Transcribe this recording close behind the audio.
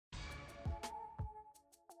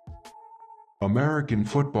American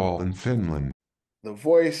football in Finland. The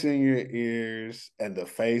voice in your ears and the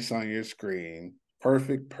face on your screen.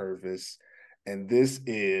 Perfect purpose. And this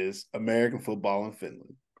is American football in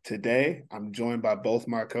Finland. Today, I'm joined by both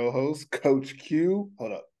my co-hosts, Coach Q.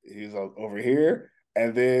 Hold up. He's over here.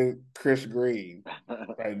 And then Chris Green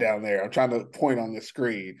right down there. I'm trying to point on the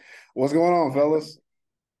screen. What's going on, fellas?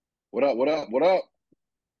 What up? What up? What up?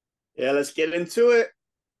 Yeah, let's get into it.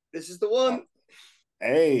 This is the Uh, one.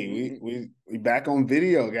 Hey, we, Mm-hmm. we we back on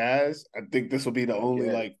video, guys. I think this will be the Back only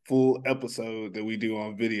at it. like full episode that we do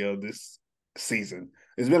on video this season.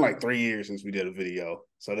 It's been like 3 years since we did a video,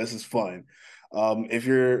 so this is fun. If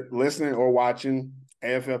you're listening or watching,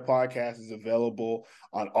 AFF Podcast is available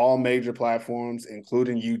on all major platforms,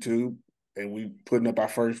 including YouTube. And we putting up our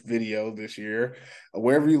first video this year.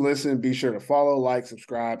 Wherever you listen, be sure to follow, like,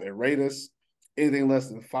 subscribe, and rate us. Anything less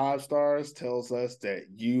than 5 stars tells us that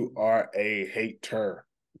you are a hater.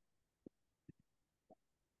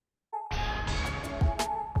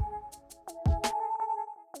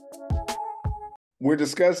 We're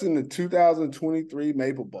discussing the 2023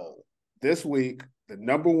 Maple Bowl. This week, the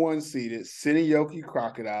number one seeded Siniyoki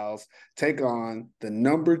Crocodiles take on the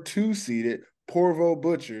number two seeded Porvo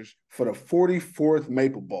Butchers for the 44th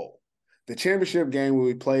Maple Bowl. The championship game will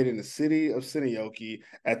be played in the city of Siniyoki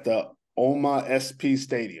at the Oma SP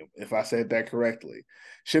Stadium, if I said that correctly.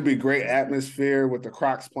 Should be great atmosphere with the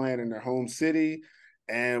Crocs playing in their home city.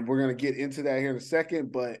 And we're going to get into that here in a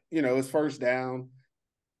second. But, it's first down.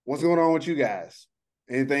 What's going on with you guys?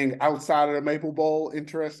 Anything outside of the Maple Bowl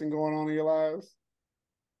interesting going on in your lives?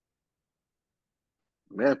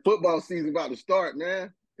 Man, football season about to start,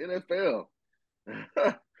 man. NFL.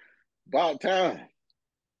 About time.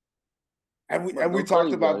 Have we About to have we go talked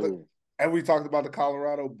crazy about out the here. have we talked about the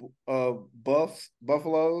Colorado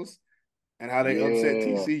Buffaloes and how they upset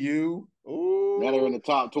Yeah. TCU? Now they're in Ooh, the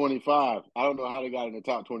top 25. I don't know how they got in the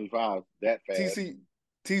top 25 that fast. TC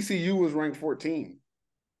TCU was ranked 14.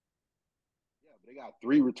 Yeah, but they got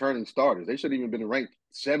three returning starters. They shouldn't even been ranked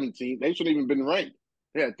 17. They shouldn't even been ranked.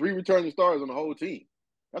 They had three returning starters on the whole team.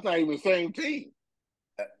 That's not even the same team.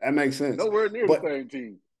 That makes sense. Nowhere near the But same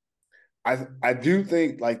team. I do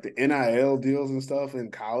think like the NIL deals and stuff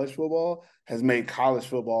in college football has made college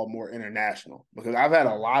football more international because I've had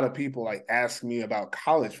a lot of people like ask me about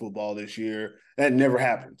college football this year. That never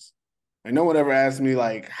happens. Like no one ever asked me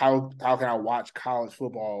like how can I watch college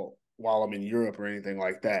football while I'm in Europe or anything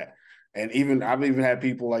like that. And even I've even had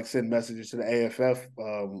people like send messages to the AFF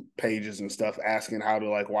pages and stuff asking how to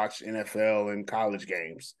like watch NFL and college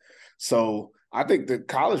games. So I think that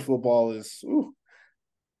college football is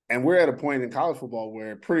and we're at a point in college football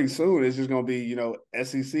where pretty soon it's just going to be,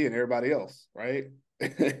 SEC and everybody else, right?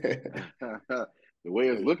 The way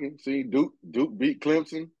it's looking, see, Duke beat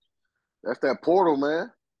Clemson. That's that portal, man. And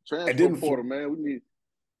Transfer didn't portal, man. We need.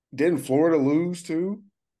 didn't Florida lose too?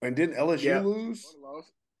 And didn't LSU Yeah, lose? Florida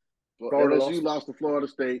lost. Well, Florida LSU lost. lost to Florida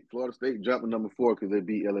State. Florida State jumped to number 4 because they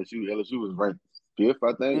beat LSU. LSU was ranked fifth,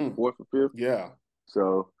 I think, Mm, fourth or fifth. yeah.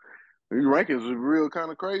 So these rankings are real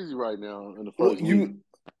kind of crazy right now in the Well, first week.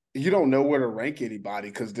 you don't know where to rank anybody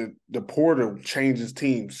because the portal changes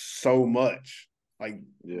teams so much. Like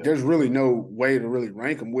Yeah. there's really no way to really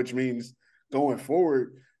rank them, which means going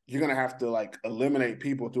forward you're gonna have to like eliminate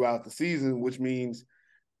people throughout the season, which means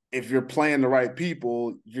if you're playing the right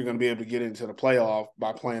people, you're going to be able to get into the playoff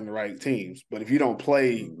by playing the right teams. But if you don't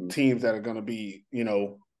play Mm-hmm. teams that are going to be,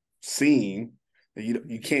 seen,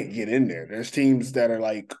 you can't get in there. There's teams that are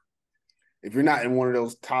like, if you're not in one of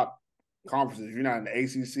those top conferences, if you're not in the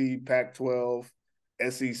ACC, Pac-12,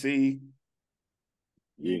 SEC, You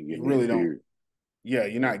you, ain't you getting in, really don't. period. Yeah,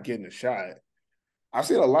 you're not getting a shot. I've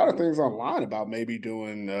seen a lot of things online about maybe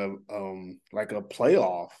doing like a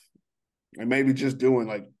playoff and maybe just doing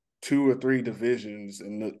like two or three divisions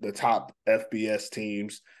in the top FBS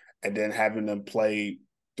teams and then having them play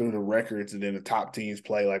through the records and then the top teams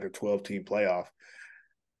play like a 12-team playoff.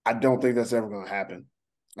 I don't think that's ever going to happen.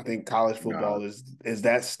 I think college Nah. football is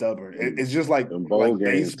that stubborn. Them, It's just like them bowl like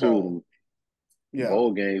games, too. baseball. Them Yeah.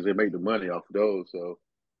 bowl games, they make the money off of those. So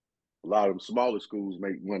a lot of them smaller schools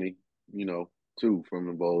make money, too, from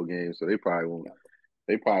the bowl games. So they probably won't.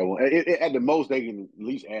 They probably won't. At the most, they can at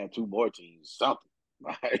least add two more teams, something.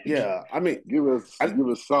 Like, Yeah. I mean, give us I give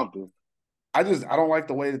us something. I don't like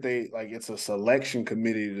the way that they like it's a selection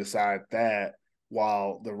committee to decide that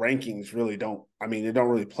while the rankings really don't they don't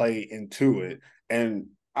really play into it. And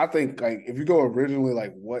I think like if you go originally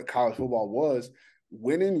like what college football was,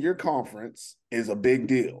 winning your conference is a big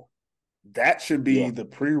deal. That should be Yeah, the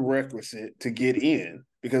prerequisite to get in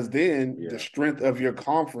because then the yeah, strength of your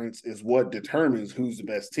conference is what determines who's the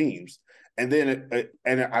best teams. And then,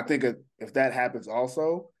 and I think if that happens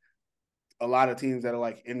also, a lot of teams that are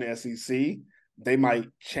like in the SEC, they might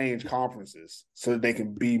change conferences so that they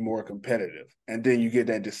can be more competitive. And then you get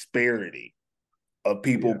that disparity of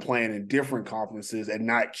people playing in different conferences and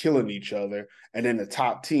not killing each other. And then the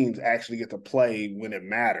top teams actually get to play when it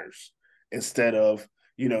matters instead of,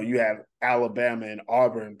 you have Alabama and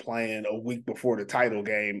Auburn playing a week before the title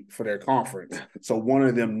game for their conference. So one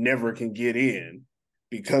of them never can get in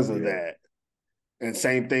because of that. And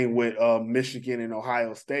same thing with Michigan and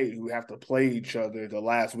Ohio State, who have to play each other the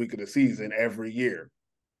last week of the season every year.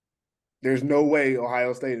 There's no way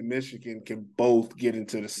Ohio State and Michigan can both get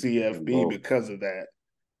into the CFB because of that.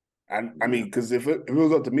 I mean, because if it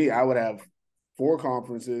was up to me, I would have 4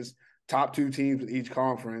 conferences, top 2 teams in each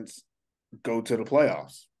conference go to the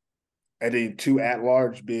playoffs, and then 2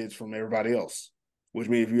 at-large bids from everybody else, which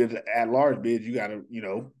means if you have the at-large bids, you got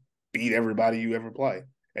to, beat everybody you ever play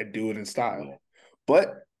and do it in style. Yeah.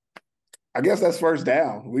 But I guess that's first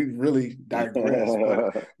down. We really digress,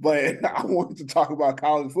 but I wanted to talk about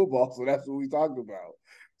college football, so that's what we talked about.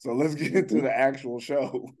 So let's get into the actual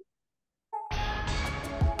show.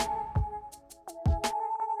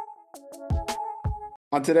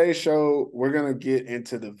 On today's show, we're going to get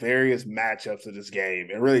into the various matchups of this game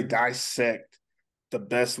and really dissect the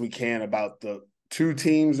best we can about the 2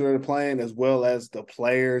 teams that are playing, as well as the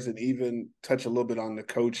players, and even touch a little bit on the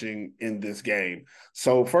coaching in this game.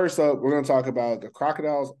 So first up, we're going to talk about the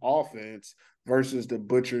Crocodiles offense versus the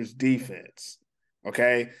Butchers defense.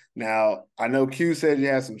 Okay. Now, I know Q said you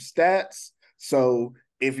had some stats. So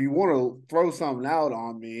if you want to throw something out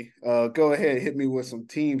on me, go ahead, hit me with some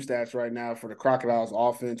team stats right now for the Crocodiles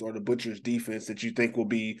offense or the Butchers defense that you think will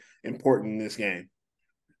be important in this game.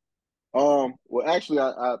 Well, actually,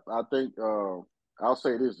 I think I'll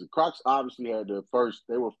say this: the Crocs obviously had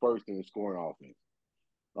they were first in scoring offense.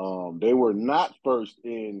 They were not first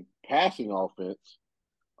in passing offense,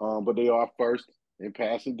 but they are first in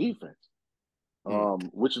passing defense.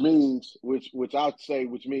 Which means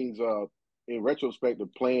in retrospect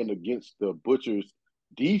of playing against the Butchers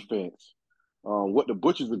defense, what the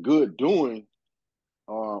Butchers are good doing,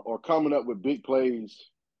 or coming up with big plays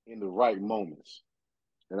in the right moments.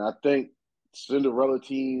 And I think Cinderella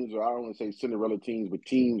teams, or I don't want to say Cinderella teams, but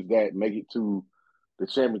teams that make it to the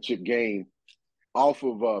championship game off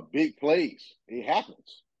of big plays, it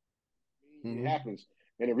happens. It happens.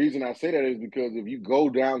 And the reason I say that is because if you go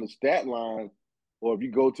down the stat line, or if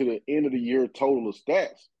you go to the end of the year total of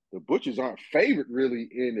stats, the Butchers aren't favored really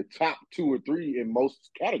in the top 2 or 3 in most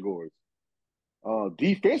categories.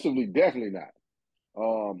 Defensively, definitely not.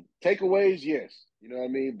 Takeaways, yes. You know what I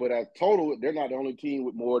mean? But at total, they're not the only team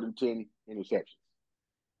with more than 10 interceptions.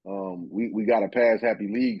 We got a pass-happy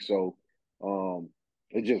league, so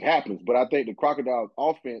it just happens. But I think the Crocodiles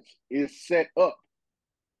offense is set up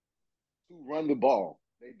to run the ball.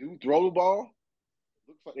 They do throw the ball.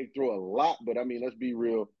 Looks like they throw a lot, but I mean, let's be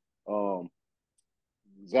real.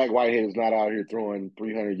 Zach Whitehead is not out here throwing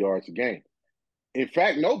 300 yards a game. In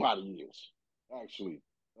fact, nobody is, actually.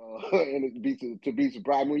 And to be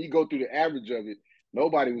surprised, when you go through the average of it,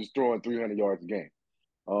 nobody was throwing 300 yards a game.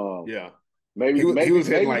 Maybe he was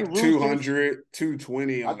hitting like 200,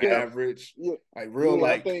 220 on average. Yeah, like real,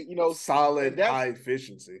 I think, solid high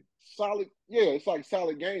efficiency. Solid, it's like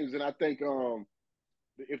solid games. And I think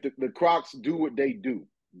if the Crocs do what they do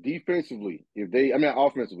defensively,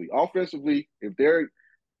 offensively, if they're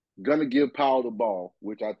gonna give Powell the ball,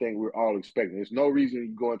 which I think we're all expecting, there's no reason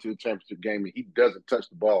you go into the championship game and he doesn't touch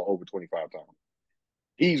the ball over 25 times.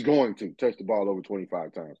 He's going to touch the ball over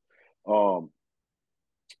 25 times.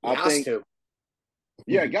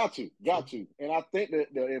 Yeah, got to. And I think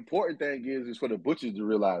that the important thing is for the Butchers to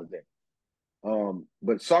realize that.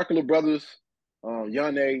 But Sarkler brothers,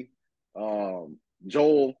 Yane,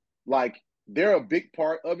 Joel, like, they're a big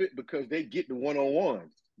part of it because they get the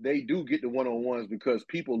one-on-ones. They do get the one-on-ones because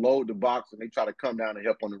people load the box and they try to come down and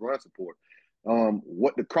help on the run support.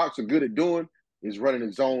 What the Crocs are good at doing is running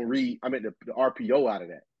the zone read, the RPO out of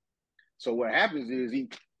that. So what happens is he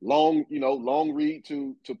long read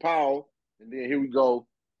to Powell, and then here we go.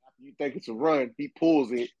 After you think it's a run, he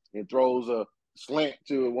pulls it and throws a slant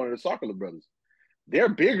to one of the Sarkler brothers. They're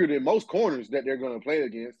bigger than most corners that they're going to play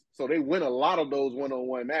against, so they win a lot of those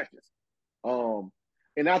one-on-one matches.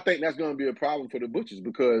 And I think that's going to be a problem for the Butchers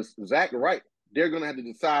because Zach, right, they're going to have to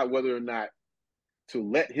decide whether or not to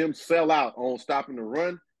let him sell out on stopping the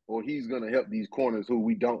run, or he's going to help these corners who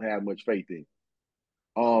we don't have much faith in.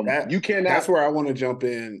 That's where I want to jump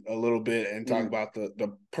in a little bit and talk about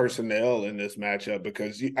the personnel in this matchup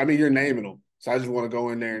because you're naming them, so I just want to go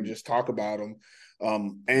in there and just talk about them.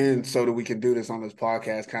 And so that we can do this on this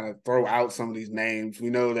podcast, kind of throw out some of these names. We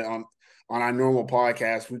know that on our normal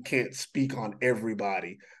podcast, we can't speak on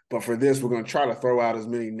everybody. But for this, we're going to try to throw out as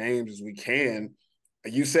many names as we can.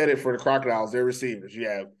 You said it for the Crocodiles, their receivers. You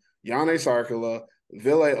have Yane Sarkula,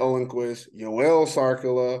 Ville Olenquist, Yoel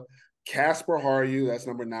Sarkula, Casper Harju, that's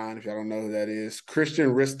number 9, if y'all don't know who that is, Christian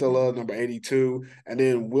Ristila, number 82, and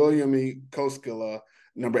then William E. Koskela,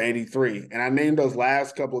 number 83. And I named those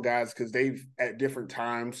last couple of guys because they've at different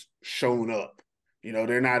times shown up. You know,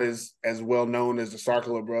 they're not as well known as the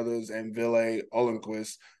Sarkula brothers and Ville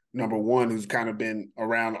Olenquist, number 1, who's kind of been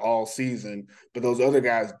around all season. But those other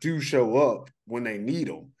guys do show up when they need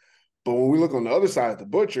them. But when we look on the other side of the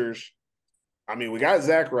Butchers, I mean, we got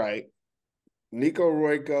Zach Wright. Nico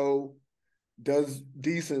Royko does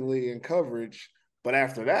decently in coverage. But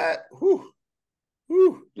after that,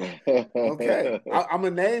 okay. I'm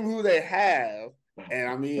going to name who they have. And,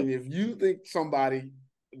 I mean, if you think somebody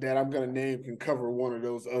that I'm going to name can cover one of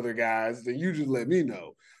those other guys, then you just let me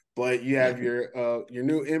know. But you have your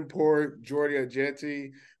new import, Jordi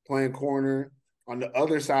Ajeti, playing corner. On the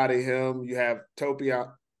other side of him, you have Topi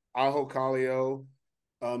Ahokalio,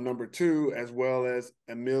 number 2, as well as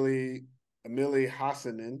Emili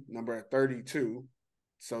Hassanen, number 32.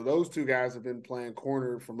 So those 2 guys have been playing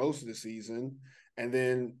corner for most of the season. And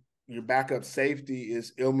then your backup safety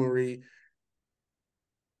is Ilmari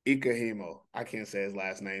Ikahimo. I can't say his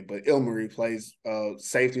last name, but Ilmari plays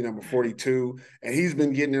safety number 42. And he's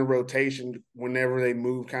been getting in rotation whenever they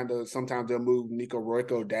move. Sometimes they'll move Nico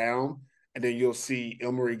Royko down, and then you'll see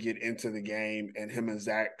Ilmari get into the game, and him and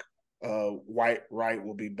Zach Wright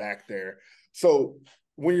will be back there. So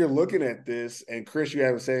when you're looking at this, and Chris, you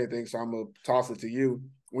haven't said anything, so I'm going to toss it to you.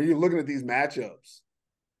 When you're looking at these matchups,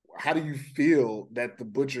 how do you feel that the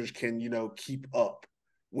Butchers can, keep up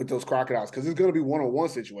with those Crocodiles? Because it's going to be one-on-one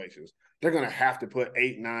situations. They're going to have to put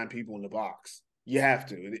 8, 9 people in the box. You have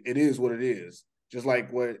to. It is what it is. Just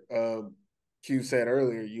like what Q said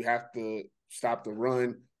earlier, you have to stop the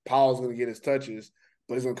run. Powell's going to get his touches,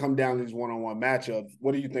 but it's going to come down to these one-on-one matchups.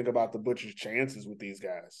 What do you think about the Butchers' chances with these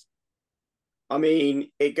guys? I mean,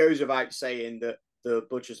 it goes without saying that the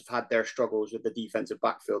Butchers have had their struggles with the defensive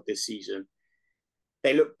backfield this season.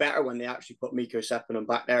 They look better when they actually put Miko Sepinen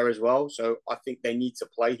back there as well. So I think they need to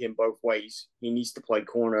play him both ways. He needs to play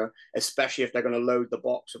corner, especially if they're going to load the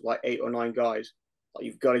box of like 8 or 9 guys. Like,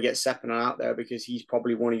 you've got to get Sepinen out there because he's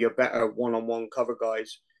probably one of your better one-on-one cover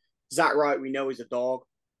guys. Zach Wright, we know, is a dog.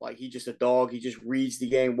 Like, he's just a dog. He just reads the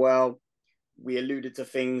game well. We alluded to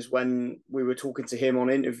things when we were talking to him on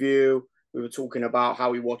interview. We were talking about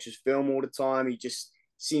how he watches film all the time. He just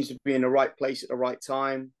seems to be in the right place at the right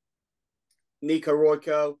time. Nico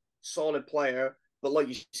Royko, solid player. But like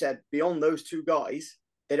you said, beyond those 2 guys,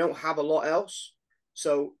 they don't have a lot else.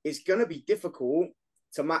 So it's going to be difficult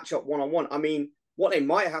to match up one-on-one. I mean, what they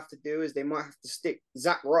might have to do is they might have to stick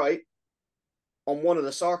Zach Wright on one of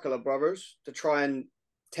the Sarkula brothers to try and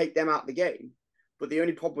take them out of the game. But the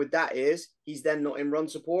only problem with that is he's then not in run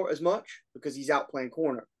support as much because he's out playing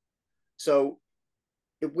corner. So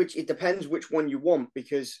it depends which one you want,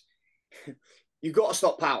 because you've got to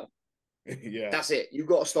stop Powell. Yeah. That's it. You've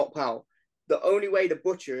got to stop Powell. The only way the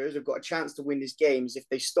Butchers have got a chance to win this game is if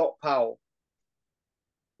they stop Powell.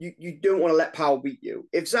 You don't want to let Powell beat you.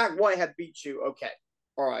 If Zach Whitehead beats you, okay,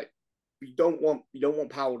 all right. You don't want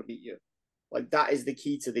Powell to beat you. Like, that is the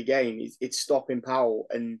key to the game. It's stopping Powell,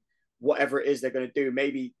 and whatever it is they're going to do.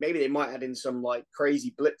 Maybe they might add in some like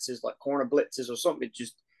crazy blitzes, like corner blitzes or something,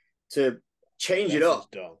 just to change it up.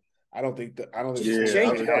 Dumb. I don't think I don't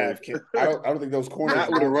think those corners not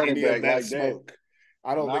with a running any back of that like smoke. that.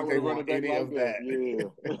 I don't Not think they with a want running any back of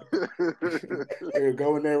like that. They're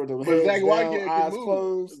going there with the But heads Zach down, Whitehead eyes can move.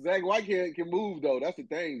 closed. Zach Whitehead can move, though. That's the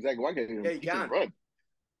thing. Zach Whitehead he can run.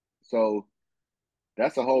 So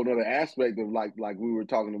that's a whole other aspect of like we were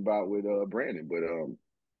talking about with Brandon. But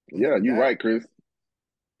yeah, you're right, Chris.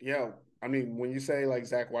 Yeah, I mean, when you say like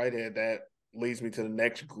Zach Whitehead, that leads me to the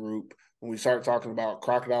next group. When we start talking about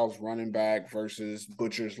Crocodiles running back versus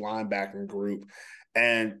Butchers linebacker group,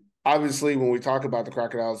 and obviously when we talk about the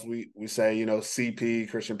Crocodiles, we say,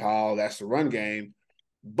 CP, Christian Powell, that's the run game,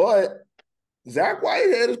 but Zach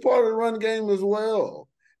Whitehead is part of the run game as well.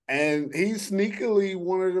 And he's sneakily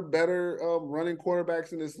one of the better running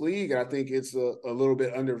quarterbacks in this league. And I think it's a little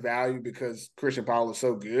bit undervalued because Christian Powell is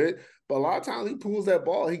so good. But a lot of times he pulls that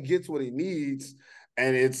ball, he gets what he needs,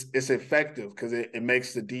 and it's effective because it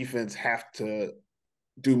makes the defense have to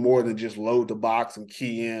do more than just load the box and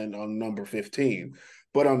key in on number 15.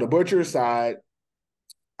 But on the Butcher side,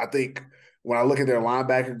 I think when I look at their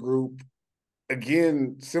linebacker group,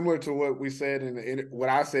 again, similar to what we said what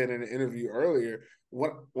I said in the interview earlier,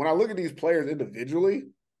 when I look at these players individually,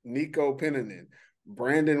 Nico Peninen,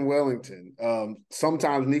 Brandon Wellington,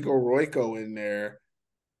 sometimes Nico Royko in there,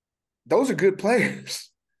 those are good players.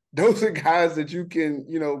 Those are guys that you can,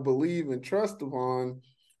 believe and trust upon.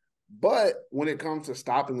 But when it comes to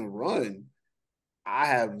stopping the run, I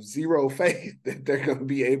have zero faith that they're going to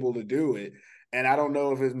be able to do it. And I don't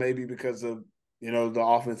know if it's maybe because of, the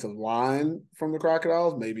offensive line from the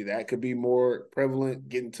Crocodiles. Maybe that could be more prevalent,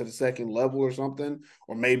 getting to the second level or something.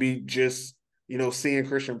 Or maybe just, seeing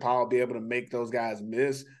Christian Powell be able to make those guys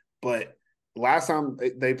miss. But last time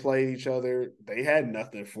they played each other, they had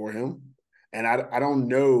nothing for him. And I don't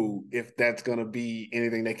know if that's going to be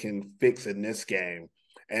anything they can fix in this game.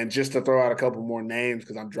 And just to throw out a couple more names,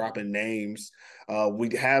 because I'm dropping names,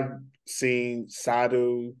 we have seen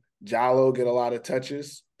Sadou Jallo get a lot of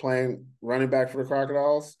touches playing running back for the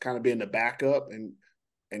Crocodiles, kind of being the backup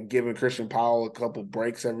and giving Christian Powell a couple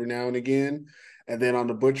breaks every now and again. And then on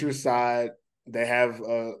the Butchers side, they have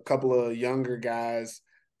a couple of younger guys,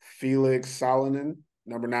 Felix Salonen,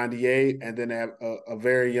 number 98, and then they have a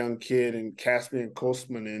very young kid in Caspian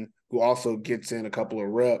Kosmanen, who also gets in a couple of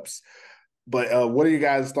reps. But what do you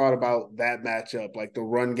guys thought about that matchup, like the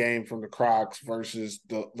run game from the Crocs versus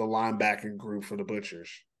the linebacking group for the Butchers?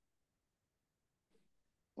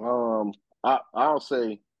 I'll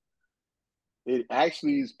say it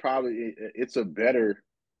actually is probably it's a better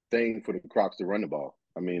thing for the Crocs to run the ball.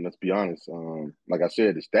 I mean, let's be honest. Like I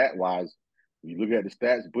said, the stat wise, you look at the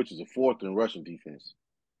stats, Butchers are fourth in rushing defense.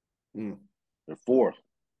 They're fourth.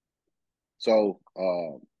 So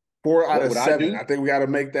 4 out of 7. I think we got to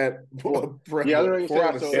make that. Yeah, 4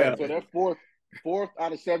 out of 7. So they're fourth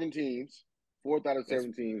out of 7 teams. Fourth out of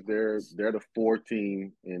 7 teams. They're the 4th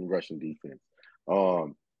team in rushing defense.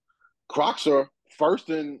 Crocs are first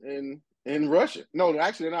in rushing. No,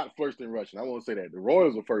 actually, they're not first in rushing. I won't say that. The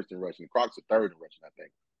Royals are first in rushing. The Crocs are third in rushing, I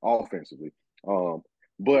think, offensively.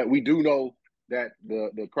 But we do know that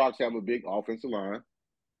the Crocs have a big offensive line.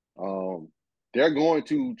 They're going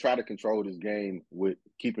to try to control this game with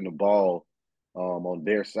keeping the ball on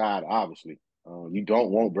their side, obviously. You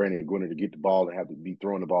don't want Brandon Gwinner to get the ball and have to be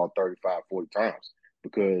throwing the ball 35, 40 times,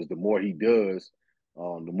 because the more he does,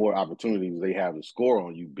 the more opportunities they have to score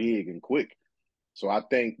on you big and quick. So I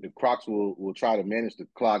think the Crocs will try to manage the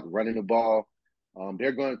clock running the ball.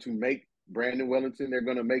 They're going to make Brandon Wellington, they're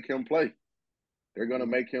going to make him play. They're going to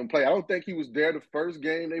make him play. I don't think he was there the first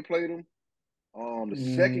game they played him.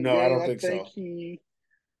 The second game, I don't think so.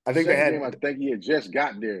 I think he had just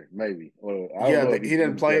got there, maybe. He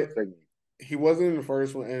didn't play. He wasn't in the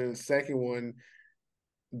first one, and in the second one,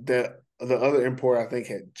 the other import I think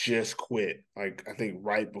had just quit. Like I think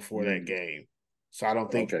right before that game. So I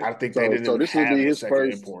don't think they didn't even have a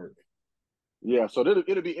second import. Yeah, so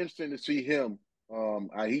it'll be interesting to see him.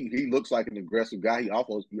 He looks like an aggressive guy. He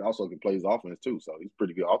also can play his offense too, so he's a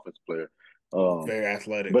pretty good offensive player. Very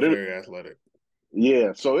athletic.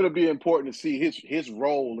 Yeah, so it'll be important to see his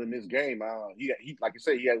role in this game. He like I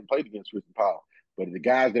said, he hasn't played against Christian Powell, but the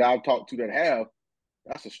guys that I've talked to that have,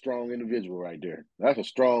 that's a strong individual right there. That's a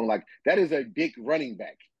strong, that is a big running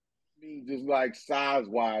back. I mean, just like size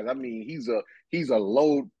wise, I mean, he's a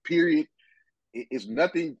load. Period. It's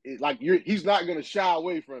nothing. He's not going to shy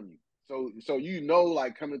away from you. So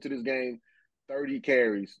coming to this game, 30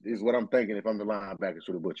 carries is what I'm thinking if I'm the linebackers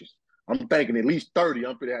for the Butchers. I'm thinking at least 30.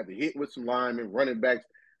 I'm going to have to hit with some linemen, running backs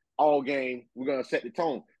all game. We're going to set the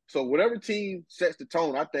tone. So whatever team sets the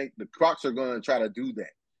tone, I think the Crocs are going to try to do that.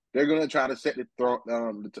 They're going to try to set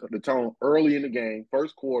the tone early in the game,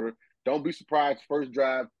 first quarter. Don't be surprised, first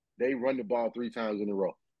drive, they run the ball 3 times in a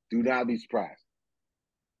row. Do not be surprised.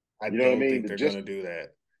 I don't think they're going to do that.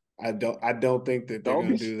 I don't think that they're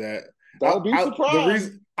going to do that. Don't be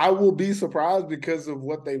surprised. I will be surprised because of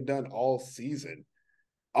what they've done all season.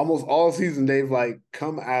 Almost all season, they've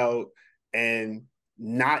come out and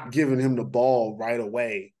not given him the ball right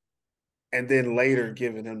away, and then later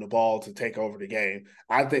giving him the ball to take over the game.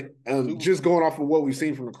 I think just going off of what we've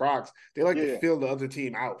seen from the Crocs, they to fill the other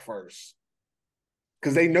team out first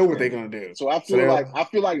because they know what they're going to do. So I feel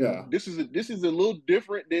like this is a little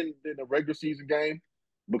different than a regular season game,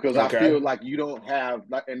 because I feel like you don't have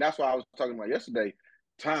and that's why I was talking about yesterday.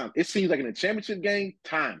 Time, it seems like in a championship game,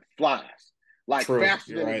 time flies.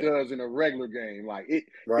 Faster than it does in a regular game.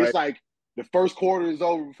 It's like the first quarter is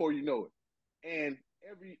over before you know it. And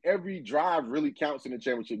every drive really counts in a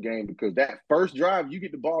championship game, because that first drive, you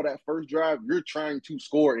get the ball, that first drive, you're trying to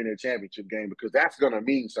score in a championship game, because that's going to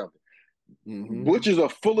mean something. Mm-hmm. Butchers are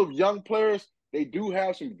full of young players. They do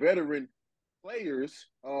have some veteran players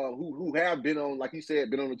who have been on, like you said,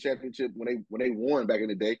 been on the championship when they won back in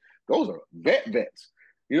the day. Those are vets.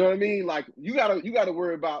 You know what I mean? Like you gotta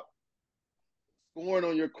worry about scoring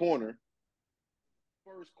on your corner,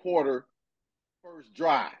 first quarter, first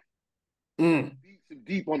drive. Beat some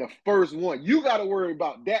deep on the first one. You got to worry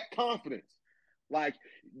about that confidence. Like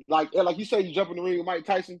you say, you jump in the ring with Mike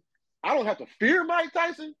Tyson. I don't have to fear Mike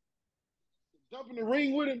Tyson. Jump in the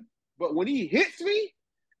ring with him, but when he hits me,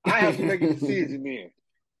 I have to make a decision then.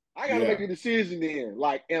 I got to make a decision then.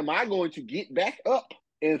 Like, am I going to get back up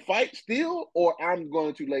and fight still, or I'm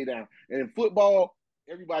going to lay down? And in football,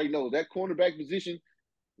 everybody knows that cornerback position,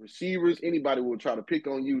 receivers, anybody will try to pick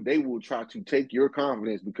on you. They will try to take your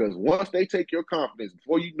confidence, because once they take your confidence,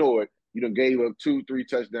 before you know it, you done gave up 2-3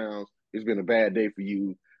 touchdowns. It's been a bad day for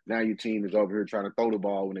you. Now your team is over here trying to throw the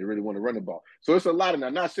ball when they really want to run the ball. So it's a lot of,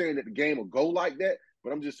 I'm not saying that the game will go like that,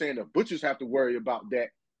 but I'm just saying the Butchers have to worry about that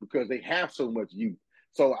because they have so much youth.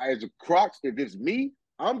 So as a Crocs, if it's me,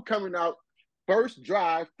 I'm coming out first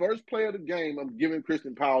drive, first play of the game, I'm giving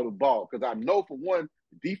Christian Powell the ball, because I know, for one,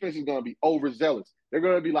 the defense is going to be overzealous. They're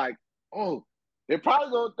going to be like, oh, they're probably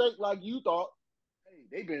going to think like you thought. Hey,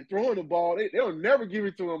 they've been throwing the ball. They'll never give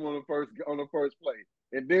it to them on the first play.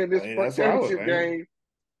 And then this championship game,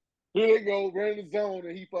 here they go, running the zone,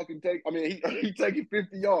 and he fucking he taking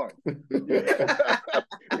 50 yards. You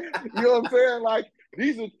know what I'm saying? Like,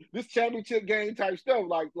 this championship game type stuff.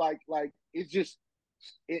 Like it's just,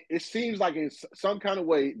 it seems like in some kind of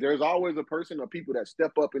way, there's always a person or people that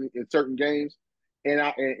step up in certain games. And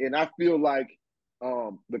I feel like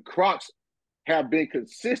the Crocs have been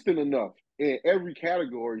consistent enough in every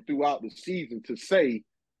category throughout the season to say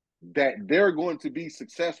that they're going to be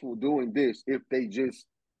successful doing this if they just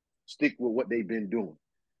stick with what they've been doing.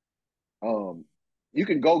 You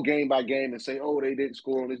can go game by game and say, oh, they didn't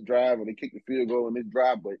score on this drive or they kicked the field goal on this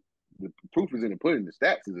drive, but the proof is in the pudding. The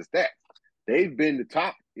stats is the stats. They've been the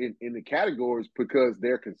top in the categories because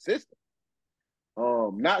they're consistent.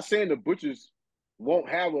 Not saying the Butchers won't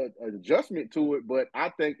have an adjustment to it, but I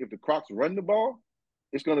think if the Crocs run the ball,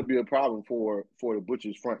 it's going to be a problem for the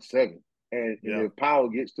Butchers front seven. And if Powell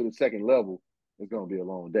gets to the second level, it's going to be a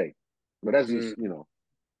long day. But that's just,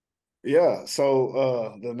 Yeah.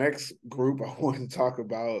 So the next group I want to talk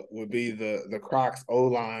about would be the Crocs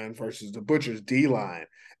O-line versus the Butchers D-line.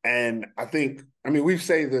 And we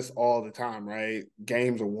say this all the time, right?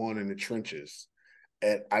 Games are won in the trenches.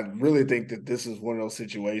 And I really think that this is one of those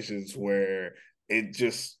situations where it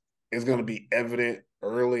just is going to be evident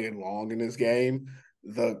early and long in this game.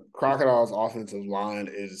 The Crocodiles' offensive line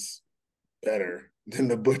is better than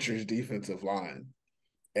the Butchers' defensive line.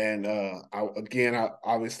 And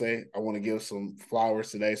obviously I want to give some flowers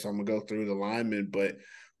today, so I'm going to go through the linemen. But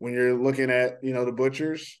when you're looking at, the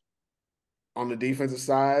Butchers on the defensive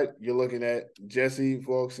side, you're looking at Jesse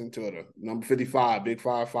Fulks-Tuta, number 55, big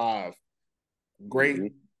 5'5", great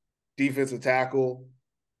defensive tackle.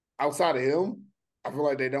 Outside of him, I feel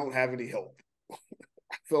like they don't have any help.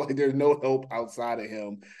 I feel like there's no help outside of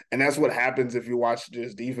him. And that's what happens if you watch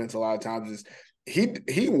this defense a lot of times is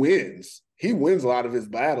he wins. He wins a lot of his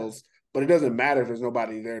battles, but it doesn't matter if there's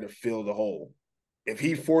nobody there to fill the hole. If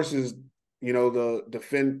he forces,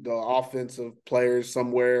 the offensive players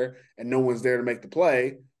somewhere and no one's there to make the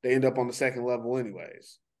play, they end up on the second level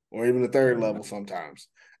anyways, or even the third level sometimes.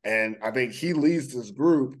 And I think he leads this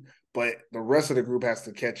group, but the rest of the group has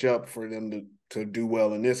to catch up for them to do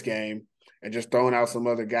well in this game. And just throwing out some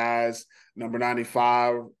other guys, number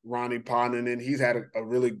 95, Ronnie Ponanen, he's had a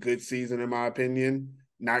really good season in my opinion.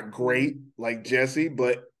 Not great like Jesse,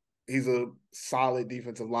 but he's a solid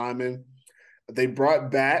defensive lineman. They brought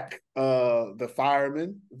back the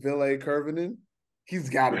fireman, Ville Curvinen. He's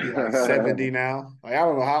got to be like 70 now. Like, I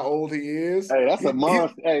don't know how old he is. Hey, that's a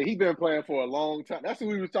monster. Hey, he's been playing for a long time. That's who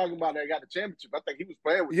we was talking about that got the championship. I think he was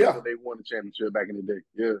playing with them when they won the championship back in the day.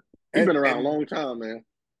 Yeah. He's been around a long time, man.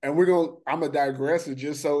 And I'm going to digress it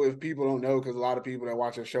just so if people don't know, because a lot of people that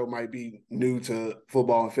watch our show might be new to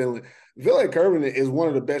football in Finland. Ville Curvinen is one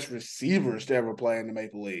of the best receivers to ever play in the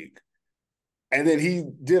Maple League. And then he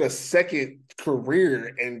did a second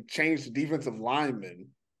career and changed the defensive lineman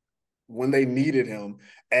when they needed him.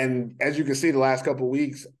 And as you can see, the last couple of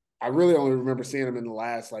weeks, I really only remember seeing him in the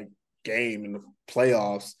last game in the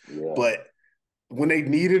playoffs. Yeah. But when they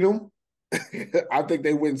needed him, I think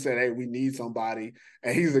they went and said, hey, we need somebody.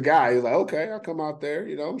 And he's the guy. He's like, okay, I'll come out there.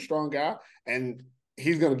 I'm a strong guy. And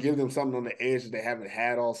he's going to give them something on the edge that they haven't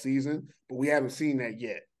had all season. But we haven't seen that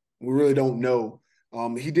yet. We really don't know.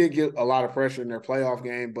 He did get a lot of pressure in their playoff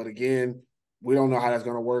game. But again, we don't know how that's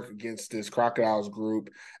going to work against this Crocodiles group.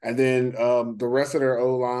 And then the rest of their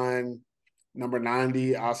O-line, Number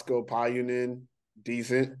 90, Asko Payunin,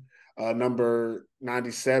 decent. Number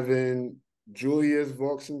 97, Julius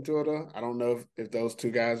Voxentuda. I don't know if those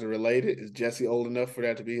two guys are related. Is Jesse old enough for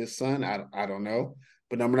that to be his son? I don't know.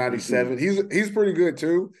 But number 97, he's pretty good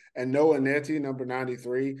too. And Noah Neti, number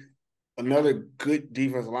 93, another good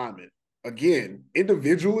defensive lineman. Again,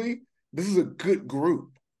 individually, this is a good group.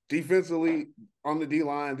 Defensively, on the D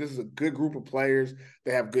line, this is a good group of players.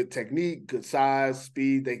 They have good technique, good size,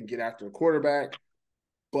 speed. They can get after the quarterback.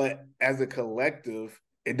 But as a collective,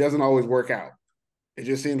 it doesn't always work out. It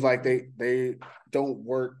just seems like they don't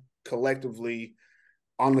work collectively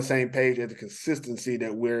on the same page at the consistency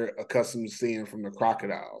that we're accustomed to seeing from the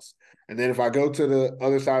Crocodiles. And then if I go to the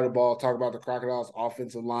other side of the ball, talk about the Crocodiles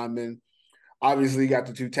offensive linemen, obviously you got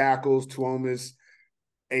the two tackles, Tuomas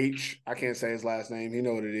I can't say his last name. You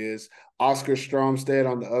know what it is. Oscar Stromstead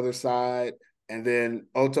on the other side. And then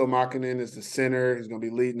Otto Makinen is the center. He's going to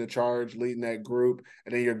be leading the charge, leading that group.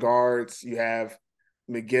 And then your guards, you have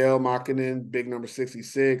Miguel Makinen, big number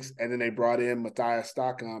 66. And then they brought in Matthias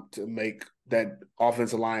Stockamp to make that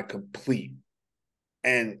offensive line complete.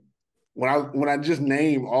 And when I just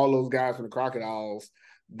name all those guys from the Crocodiles,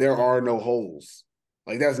 there are no holes.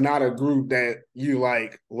 Like, that's not a group that you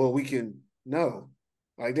like, well, we can – no.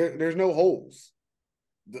 Like, there's no holes.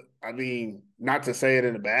 I mean, not to say it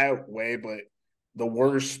in a bad way, but the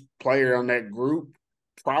worst player on that group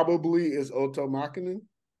probably is Otto Makinen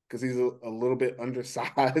because he's a little bit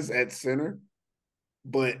undersized at center.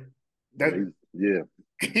 But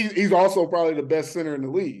he's also probably the best center in the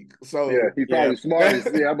league. So yeah, he's probably the smartest.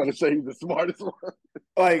 Yeah, I'm about to say he's the smartest one.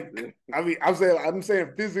 Like, I mean, I'm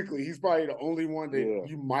saying physically, he's probably the only one that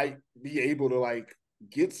you might be able to like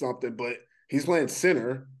get something, but he's playing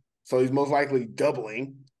center, so he's most likely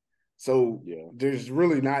doubling. So there's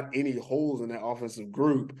really not any holes in that offensive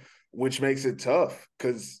group, which makes it tough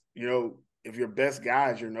because, you know, if your best guy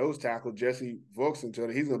is your nose tackle, Jesse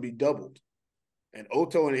Voxentuda, he's going to be doubled. And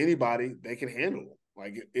Otto and anybody, they can handle.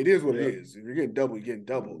 Like, it is what it is. If you're getting doubled, you're getting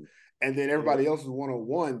doubled. And then everybody else is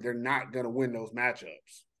one-on-one, they're not going to win those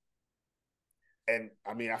matchups. And,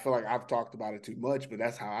 I mean, I feel like I've talked about it too much, but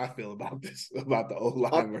that's how I feel about this, about the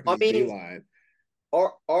O-line versus D-line.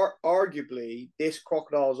 Arguably, this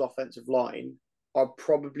Crocodiles offensive line are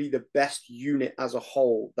probably the best unit as a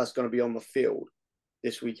whole that's going to be on the field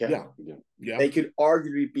this weekend. Yeah. They could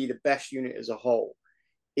arguably be the best unit as a whole.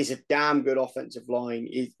 It's a damn good offensive line.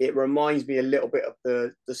 It reminds me a little bit of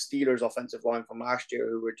the Steelers offensive line from last year,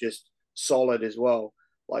 who were just solid as well.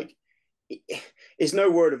 Like, it's no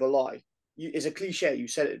word of a lie. It's a cliche. You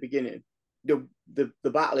said at the beginning. The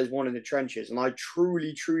battle is won in the trenches, and I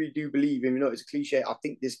truly do believe, even though it's a cliche, I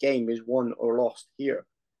think this game is won or lost here,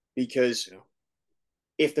 because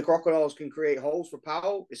if the Crocodiles can create holes for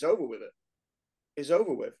Powell, it's over with it. It's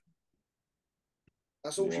over with.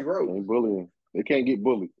 That's all she wrote. Ain't bullying. They can't get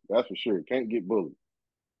bullied. That's for sure. Can't get bullied.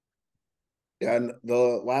 Yeah, and the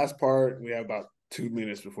last part, we have about 2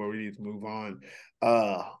 minutes before we need to move on.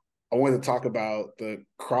 I want to talk about the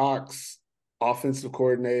Crocs offensive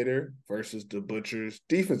coordinator versus the Butchers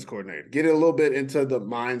defense coordinator. Get a little bit into the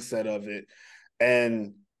mindset of it.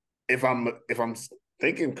 And if I'm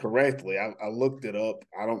thinking correctly, I looked it up.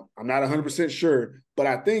 I'm not 100% sure, but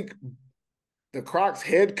I think the Crocs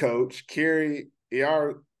head coach, Kerry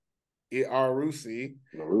Iarusi,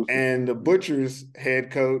 and the Butchers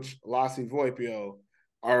head coach, Lassi Voipio,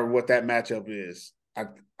 are what that matchup is.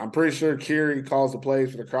 I'm pretty sure Kerry calls the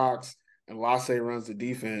plays for the Crocs and Lassi runs the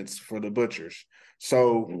defense for the Butchers.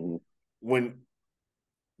 So when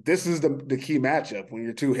this is the key matchup, when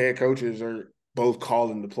your two head coaches are both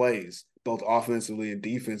calling the plays, both offensively and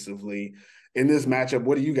defensively, in this matchup,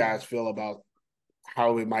 what do you guys feel about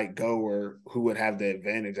how it might go, or who would have the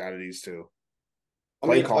advantage out of these two?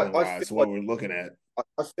 Calling wise, what we're looking at.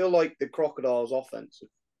 I feel like the Crocodiles offense have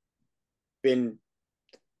been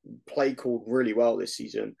play called really well this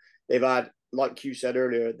season. They've had, like you said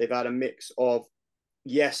earlier, they've had a mix of,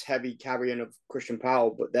 heavy carrying of Christian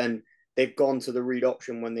Powell, but then they've gone to the read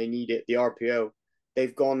option when they need it, the RPO.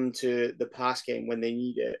 They've gone to the pass game when they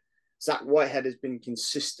need it. Zach Whitehead has been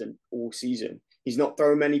consistent all season. He's not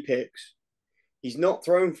thrown many picks. He's not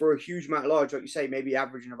thrown for a huge amount of yards, like you say, maybe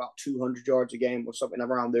averaging about 200 yards a game or something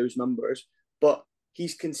around those numbers. But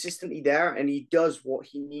he's consistently there, and he does what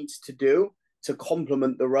he needs to do to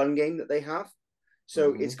complement the run game that they have.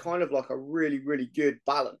 So it's kind of like a really, really good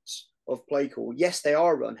balance of play call. Yes, they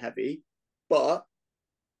are run heavy, but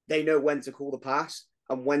they know when to call the pass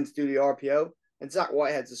and when to do the RPO. And Zach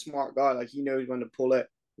Whitehead's a smart guy. Like, he knows when to pull it,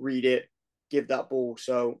 read it, give that ball.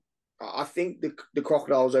 So I think the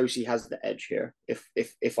Crocodiles OC has the edge here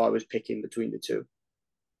if I was picking between the two.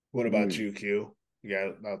 What about you, Q? You got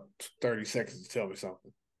about 30 seconds to tell me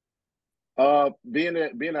something. Being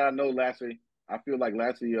that I know Lassie, I feel like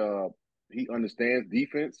Lassie he understands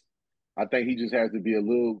defense. I think he just has to be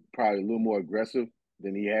probably a little more aggressive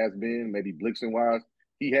than he has been, maybe blitzing wise.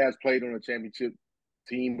 He has played on a championship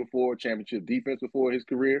team before, championship defense before his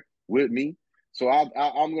career with me. So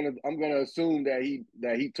I'm gonna assume that he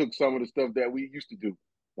took some of the stuff that we used to do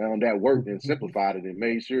that worked and simplified it and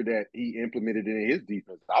made sure that he implemented it in his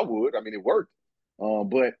defense. I would. I mean, it worked.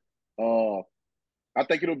 But I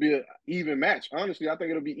think it'll be an even match. Honestly, I think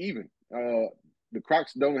it'll be even. The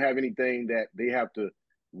Crocs don't have anything that they have to.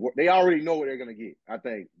 They already know what they're going to get. I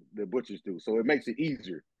think the Butchers do, so it makes it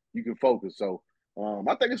easier. You can focus. So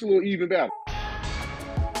I think it's a little even battle.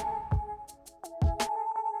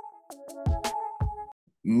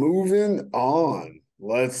 Moving on,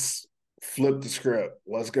 let's flip the script.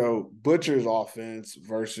 Let's go Butchers offense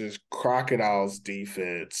versus Crocodiles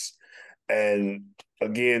defense. And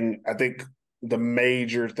again, I think the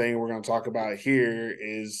major thing we're going to talk about here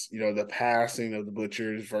is, the passing of the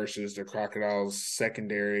Butchers versus the Crocodiles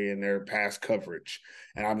secondary and their pass coverage.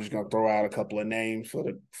 And I'm just going to throw out a couple of names for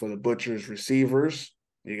the Butchers receivers.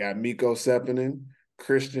 You got Miko Seppinen,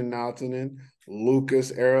 Christian Nautanen,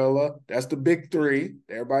 Lucas Arella. That's the big three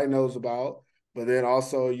everybody knows about. But then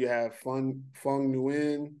also you have Fung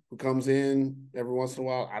Nguyen, who comes in every once in a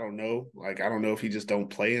while. I don't know. I don't know if he just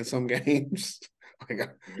don't play in some games.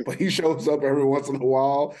 But he shows up every once in a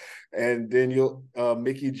while. And then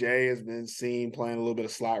Mickey J has been seen playing a little bit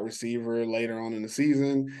of slot receiver later on in the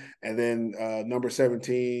season. And then number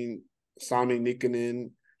 17, Sami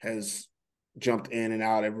Nikkanen, has jumped in and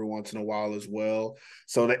out every once in a while as well.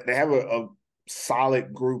 So they have a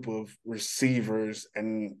solid group of receivers,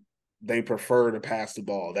 and they prefer to pass the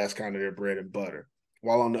ball. That's kind of their bread and butter.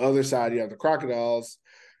 While on the other side, you have the Crocodiles.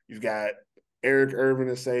 You've got Eric Irvin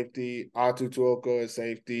at safety, Atu Tuoko at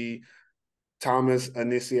safety, Thomas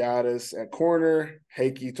Anisiadis at corner,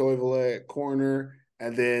 Heikki Toivola at corner,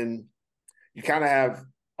 and then you kind of have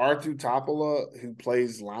Artu Topola, who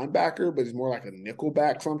plays linebacker, but he's more like a nickel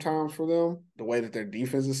back sometimes for them, the way that their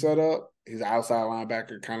defense is set up. He's an outside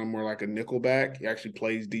linebacker, kind of more like a nickel back. He actually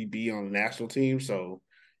plays DB on the national team, so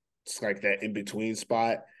it's like that in-between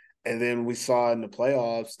spot. And then we saw in the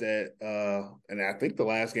playoffs that, and I think the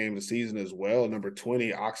last game of the season as well, number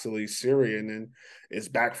 20, Oxley Syrian, is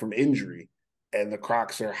back from injury. And the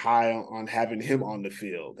Crocs are high on having him on the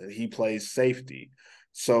field, and he plays safety.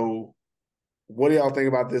 So what do y'all think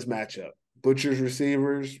about this matchup? Butchers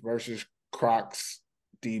receivers versus Crocs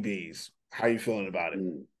DBs. How you feeling about it?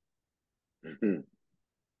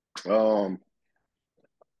 I'm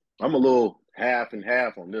a little half and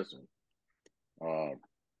half on this one.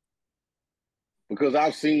 Because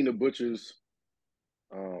I've seen the Butchers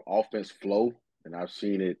offense flow, and I've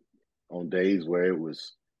seen it on days where it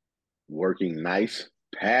was working nice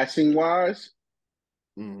passing wise,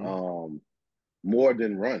 more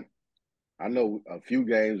than run. I know a few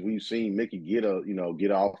games we've seen Mickey get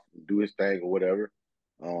off, do his thing or whatever.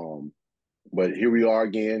 But here we are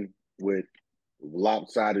again with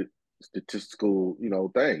lopsided statistical,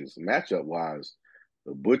 things matchup wise.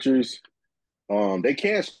 The Butchers, they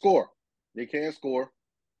can't score. They can't score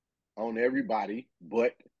on everybody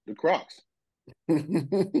but the Crocs.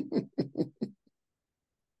 The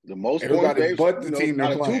most everybody points but the team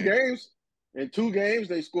they're playing. In 2 games,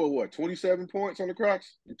 they scored what, 27 points on the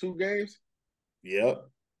Crocs in 2 games? Yep.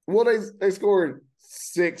 Well, they scored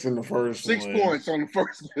 6 in the first 6 points on the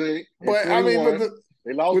first game. But I mean,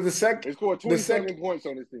 they lost. With they scored 27 points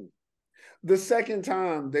on this team. The second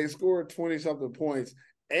time they scored 20-something points,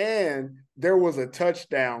 and there was a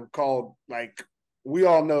touchdown called, we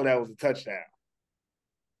all know that was a touchdown.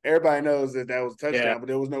 Everybody knows that was a touchdown, but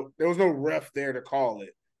there was no ref there to call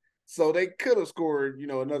it. So they could have scored,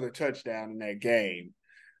 another touchdown in that game.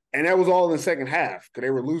 And that was all in the second half because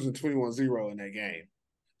they were losing 21-0 in that game.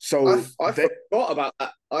 So I forgot about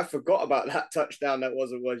that. I forgot about that touchdown that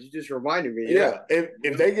wasn't one. You just reminded me. Yeah.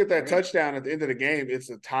 If they get that touchdown at the end of the game, it's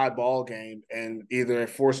a tie ball game, and either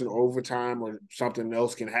forcing overtime or something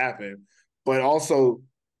else can happen. But also,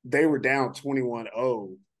 they were down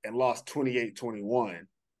 21-0 and lost 28-21.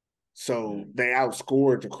 So they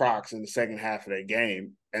outscored the Crocs in the second half of that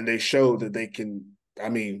game, and they showed that they can. I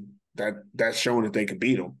mean, that's showing that they can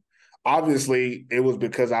beat them. Obviously, it was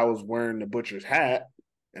because I was wearing the Butcher's hat,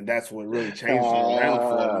 and that's what really changed it around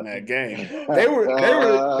for them in that game.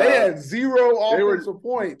 They had 0 offensive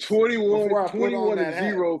points.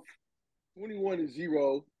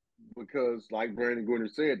 21-0 because, like Brandon Gordon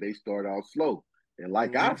said, they start off slow. And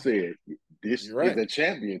like I said, this You're right. is a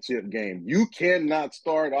championship game. You cannot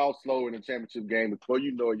start off slow in a championship game before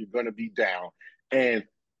you know you're going to be down. And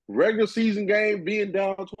regular season game, being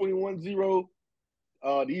down 21-0,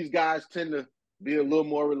 these guys tend to be a little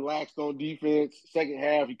more relaxed on defense. Second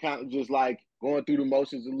half, you kind of just like going through the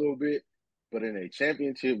motions a little bit. But in a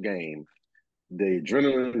championship game, the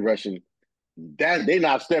adrenaline rushing, that they're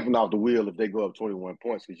not stepping off the wheel if they go up 21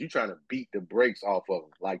 points because you're trying to beat the brakes off of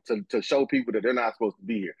them, like to show people that they're not supposed to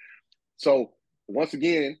be here. So once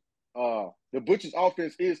again, the Butchers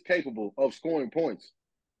offense is capable of scoring points,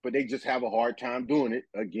 but they just have a hard time doing it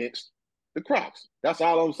against the Crocs. That's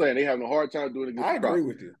all I'm saying. They having a hard time doing it against the Crocs. I agree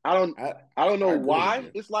with you. I don't know why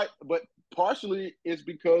it's like, but partially it's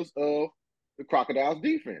because of the Crocodiles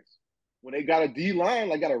defense. When they got a D line,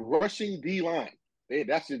 like got a rushing D line.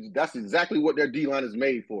 That's exactly what their D line is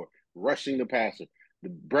made for, rushing the passer.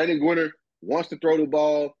 Brandon Gwinner wants to throw the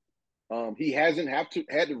ball. He hasn't had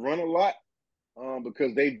to run a lot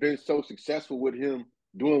because they've been so successful with him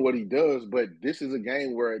doing what he does. But this is a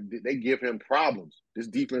game where they give him problems. This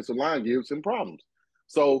defensive line gives him problems.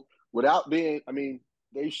 So without being, I mean,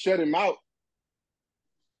 they shut him out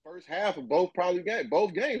first half of both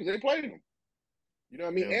games they played him. You know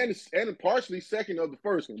what I mean? Yeah. And partially second of the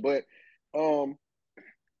first one. But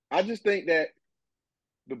I just think that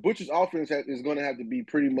the Butchers offense is going to have to be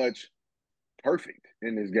pretty much perfect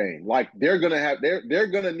in this game. Like they're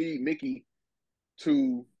gonna need Mickey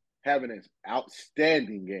to have an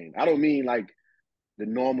outstanding game. I don't mean like the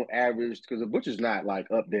normal average because the Butchers not like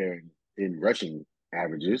up there in rushing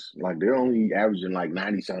averages. Like they're only averaging like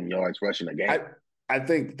 90-something yards rushing a game. I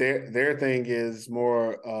think their thing is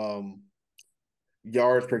more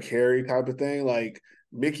yards per carry type of thing. Like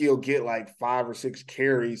Mickey will get like 5 or 6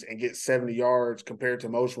 carries and get 70 yards compared to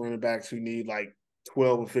most running backs who need like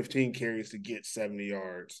 12 or 15 carries to get 70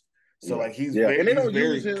 yards. So like he's very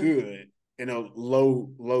good in a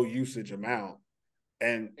low usage amount.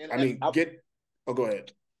 And I mean, go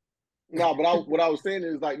ahead. No, but what I was saying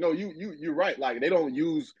is like, no, you're right. Like I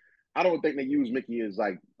don't think they use Mickey as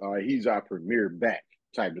like he's our premier back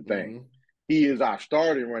type of thing. Mm-hmm. He is our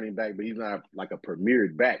starting running back, but he's not like a premier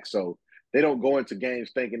back. So they don't go into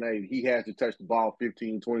games thinking that he has to touch the ball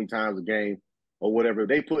 15, 20 times a game or whatever.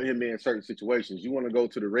 They put him in certain situations. You want to go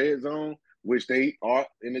to the red zone, which they are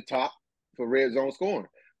in the top for red zone scoring.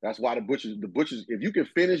 That's why the Butchers, if you can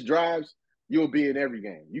finish drives, you'll be in every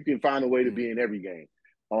game. You can find a way to be in every game.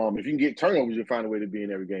 If you can get turnovers, you'll find a way to be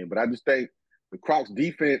in every game. But I just think the Crocs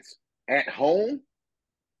defense at home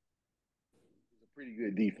is a pretty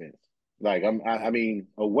good defense. Like I mean,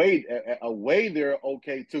 away they're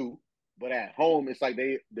okay too, but at home it's like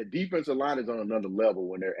the defensive line is on another level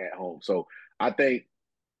when they're at home. So I think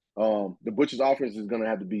the Butchers offense is going to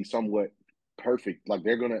have to be somewhat perfect. Like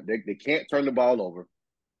they can't turn the ball over,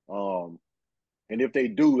 and if they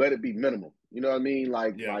do, let it be minimal. You know what I mean?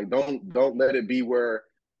 Like don't let it be where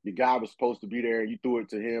your guy was supposed to be there and you threw it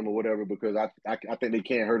to him or whatever, because I think they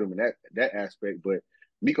can't hurt him in that aspect. But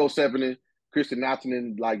Miko Sepinen, Christian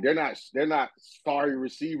Nattanen, like they're not sorry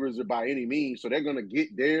receivers by any means, so they're gonna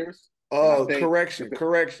get theirs. Correction.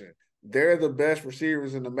 They're the best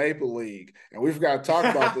receivers in the Maple League, and we forgot to talk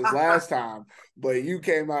about this last time. But you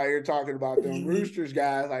came out here talking about them Roosters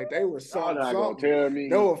guys like they were something. Tell me.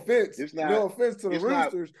 No offense to the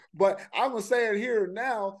Roosters, but I'm gonna say it here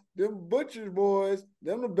now. Them Butchers boys,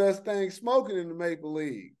 them the best thing smoking in the Maple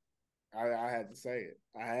League. I had to say it.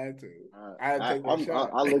 I had to take my shot.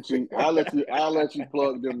 I'll let you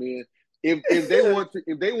plug them in. If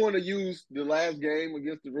they want to use the last game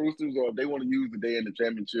against the Roosters, or if they want to use the day in the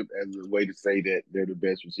championship as a way to say that they're the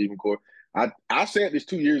best receiving corps, I said this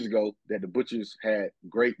 2 years ago that the Butchers had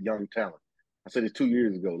great young talent. I said this 2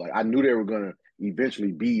 years ago. Like I knew they were gonna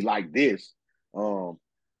eventually be like this,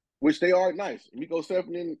 which they are nice. Miko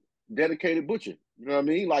Sepinen, dedicated Butcher. You know what I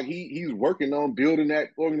mean? Like he's working on building that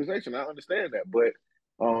organization. I understand that, but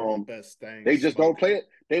best thing they just don't play it.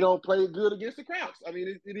 They don't play it good against the Crocs. I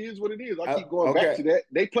mean, it is what it is. I keep going back to that.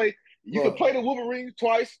 They play. You can play the Wolverines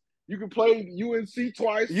twice. You can play UNC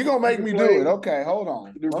twice. You're going to make me do it. Okay, hold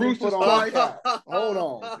on. The Roosters twice. Hold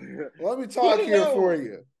on. Let me talk here for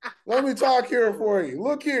you.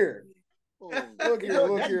 Look here.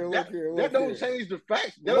 That don't change the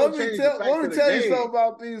facts. Let me tell you something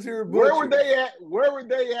about these here Butchers. Where were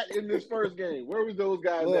they at in this first game? Where was those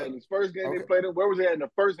guys at in this first game they played in? Where was they at in the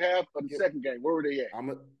first half of the second game? Where were they at?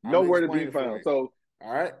 Nowhere to be found. So,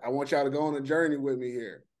 all right, I want y'all to go on a journey with me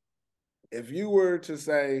here. If you were to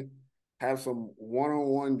say have some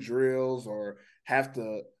one-on-one drills or have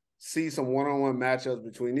to see some one-on-one matchups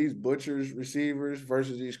between these Butchers receivers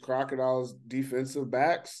versus these Crocodiles defensive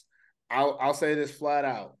backs, I'll say this flat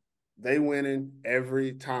out. They winning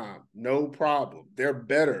every time. No problem. They're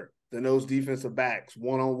better than those defensive backs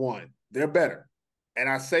one-on-one. They're better. And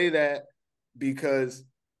I say that because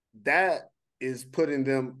that is putting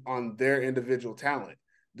them on their individual talent.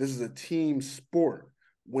 This is a team sport.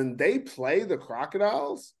 When they play the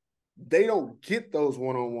Crocodiles, they don't get those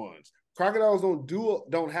one-on-ones. Crocodiles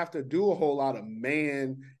don't have to do a whole lot of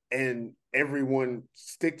man and everyone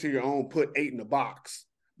stick to your own, put 8 in the box,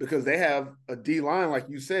 because they have a D line, like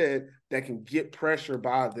you said, that can get pressure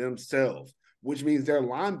by themselves, which means their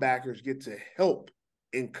linebackers get to help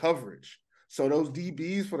in coverage. So those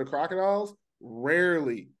DBs for the Crocodiles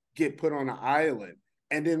rarely get put on an island.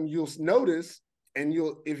 And then you'll notice, and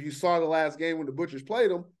if you saw the last game when the Butchers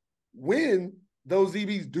played them, when those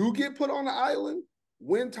DBs do get put on the island,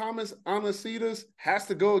 when Thomas Amasitas has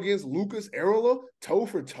to go against Lucas Arola toe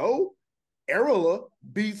for toe, Arola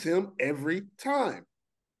beats him every time.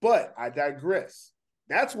 But I digress.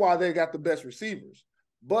 That's why they got the best receivers.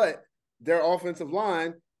 But their offensive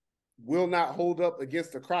line will not hold up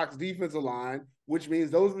against the Crocs defensive line, which means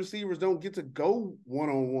those receivers don't get to go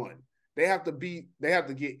one-on-one. They have to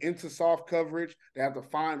get into soft coverage. They have to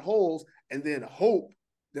find holes and then hope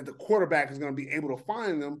that the quarterback is going to be able to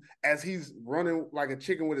find them as he's running like a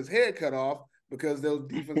chicken with his head cut off because those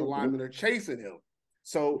defensive linemen are chasing him.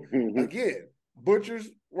 So again, Butchers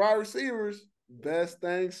wide receivers, best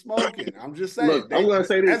thing smoking. I'm just saying. Look, I'm going to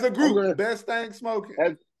say this as a group. Best thing smoking.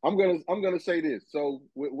 I'm gonna say this. So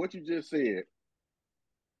with what you just said,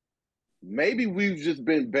 maybe we've just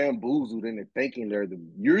been bamboozled into thinking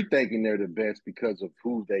you're thinking they're the best because of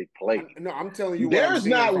who they play. No, I'm telling you. There's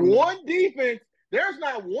not one defense. There's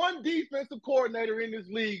not one defensive coordinator in this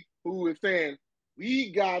league who is saying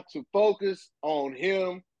we got to focus on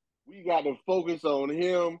him. We got to focus on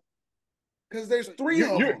him. Because there's 3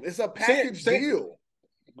 of them. It's a package deal.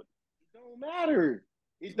 It don't matter.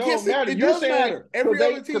 It don't matter. You're saying matter. Every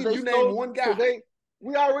other team, you name one guy.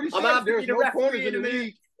 We already said there's no corners in the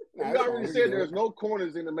league. We already said there's no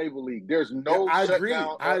corners in the Maple League. There's no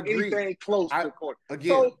shutdown or anything close to corner.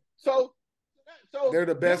 Again, so they're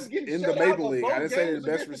the best in the Maple League. I didn't say they're the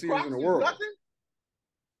best receivers in the world. Them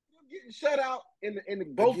getting shut out in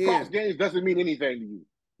both Crocs games doesn't mean anything to you.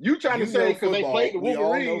 You trying to say because they played the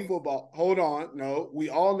Wolverines. We all know football. Hold on. No, we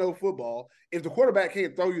all know football. If the quarterback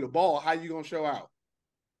can't throw you the ball, how you going to show out?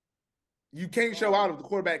 You can't show out if the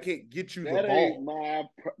quarterback can't get you the ball.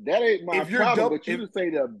 That ain't my problem. But you just say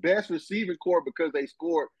the best receiving core because they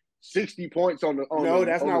scored 60 points on the No,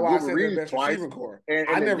 that's not why I said they're the best twice. receiving core. And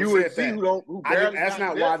I never said that. That's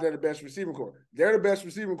not why they're the best receiving core. They're the best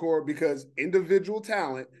receiving core because individual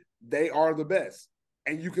talent, they are the best.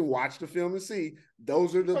 And you can watch the film and see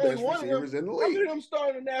those are the best receivers in the league. How many of them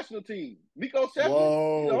starting the national team? Nico Sessions,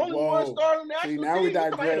 the only one starting the national team. See, now we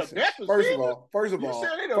digress. First of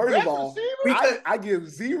all, I give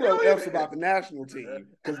 0 F's about the national team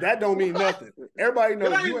because that don't mean nothing. Everybody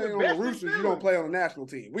knows if you ain't on the Roosters, you don't play on the national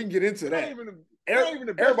team. We can get into that.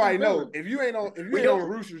 Everybody knows if you ain't on the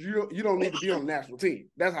Roosters, you don't need to be on the national team.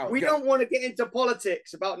 That's how we don't want to get into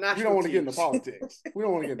politics about national teams. We don't want to get into politics. We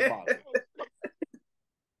don't want to get into politics.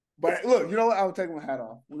 But look, you know what? I'll take my hat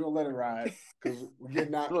off. We're gonna let it ride because we're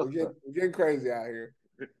getting crazy out here.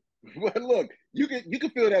 But look, you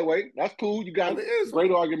can feel that way. That's cool. You got a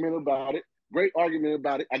great argument about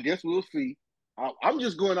it. I guess we'll see. I'm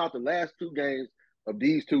just going off the last 2 games of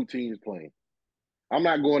these 2 teams playing. I'm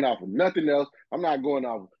not going off of nothing else. I'm not going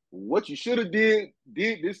off of what you should have did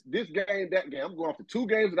this game, that game. I'm going off the 2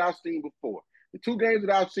 games that I've seen before. The 2 games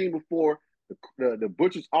that I've seen before. The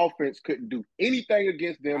Butchers offense couldn't do anything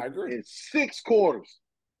against them in 6 quarters.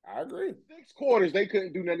 I agree. 6 quarters, they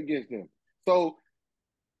couldn't do nothing against them. So,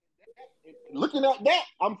 looking at that,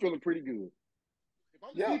 I'm feeling pretty good. If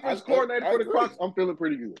I'm the defense coordinator for the Crocs, I'm feeling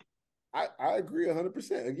pretty good. I agree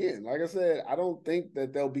 100%. Again, like I said, I don't think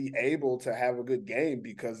that they'll be able to have a good game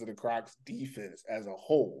because of the Crocs defense as a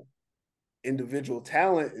whole. Individual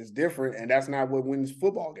talent is different, and that's not what wins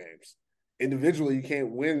football games. Individually, you can't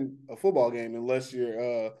win a football game unless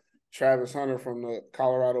you're Travis Hunter from the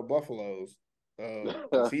Colorado Buffaloes.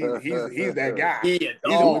 He's that guy. He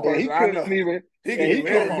couldn't do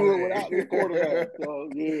it without his quarterback. So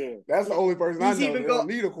yeah, that's the only person I know that don't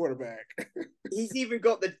need a quarterback. He's even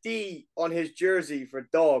got the D on his jersey for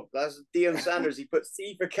dog. That's Deion Sanders. He put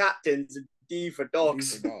C for captains and D for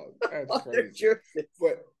dogs. D for dogs. That's crazy.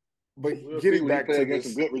 But getting back to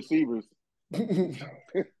against some good receivers.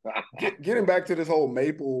 Getting back to this whole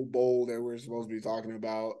Maple Bowl that we're supposed to be talking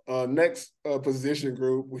about. Next position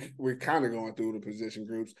group, we're kind of going through the position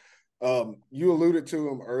groups. You alluded to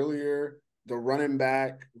them earlier, the running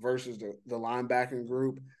back versus the linebacking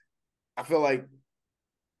group. I feel like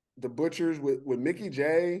the Butchers with Mickey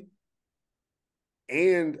J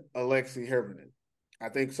and Alexi Hervinen. I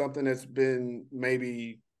think something that's been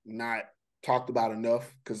maybe not talked about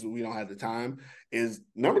enough because we don't have the time is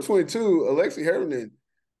number 22, Alexi Hervinen.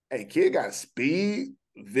 Hey, kid got speed,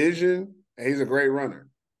 vision, and he's a great runner.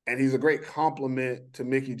 And he's a great complement to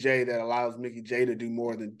Mickey J that allows Mickey J to do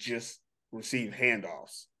more than just receive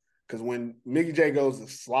handoffs. Because when Mickey J goes to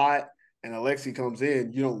slot and Alexi comes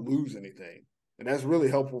in, you don't lose anything. And that's really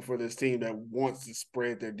helpful for this team that wants to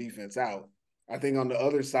spread their defense out. I think on the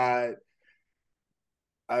other side,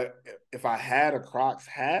 if I had a Crocs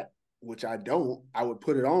hat, which I don't, I would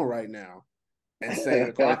put it on right now and say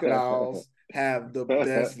the Crocodiles have the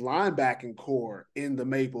best linebacking core in the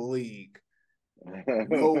Maple League.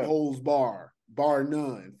 No holds bar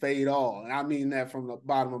none, fade all. And I mean that from the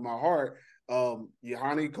bottom of my heart.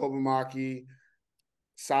 Yohani Kobamaki,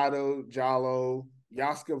 Sato Jallo,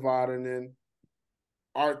 Jaska Vatanen,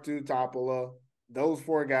 Artu Topola, those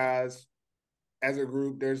four guys as a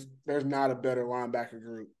group, there's not a better linebacker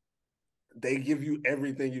group. They give you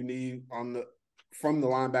everything you need from the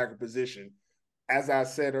linebacker position. As I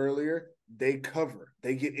said earlier, they cover.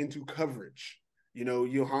 They get into coverage. You know,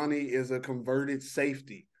 Yohani is a converted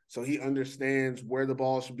safety. So he understands where the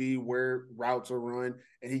ball should be, where routes are run,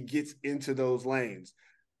 and he gets into those lanes.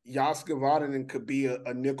 Jaska Vatanen could be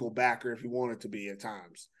a nickel backer if he wanted to be at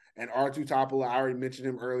times. And Artu Topola, I already mentioned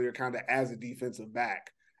him earlier, kind of as a defensive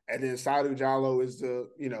back. And then Sadhu Jallo is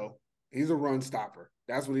he's a run stopper.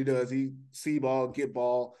 That's what he does. He see ball, get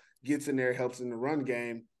ball, gets in there, helps in the run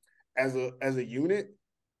game. As a unit,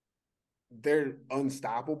 they're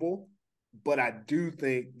unstoppable. But I do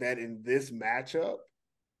think that in this matchup,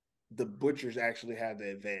 the Butchers actually have the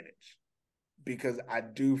advantage because I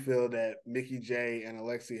do feel that Mickey J and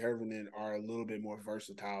Alexi Hervinen are a little bit more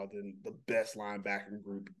versatile than the best linebacker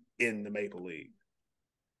group in the Maple League.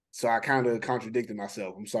 So I kind of contradicted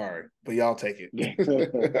myself. I'm sorry, but y'all take it.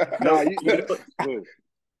 No, are you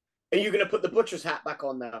going to put the Butcher's hat back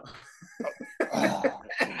on now?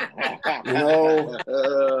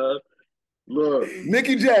 Look,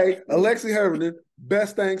 Mickey J, Alexi Hervinen,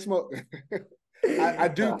 best thing smoke. I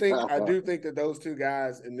do think that those two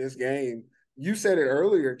guys in this game, you said it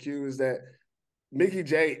earlier, Q, is that Mickey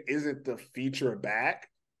J isn't the feature back,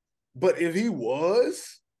 but if he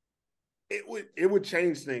was, it would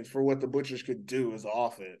change things for what the Butchers could do as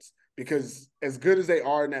offense. Because as good as they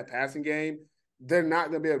are in that passing game, they're not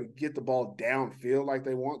going to be able to get the ball downfield like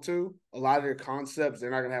they want to. A lot of their concepts, they're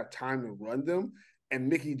not going to have time to run them. And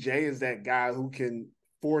Mickey J is that guy who can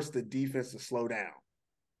force the defense to slow down.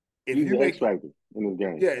 He's the X factor in this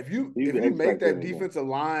game. Yeah, if you make that defensive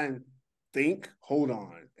line think, hold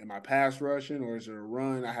on, am I pass rushing or is it a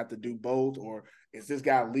run? I have to do both, or is this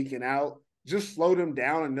guy leaking out? Just slow them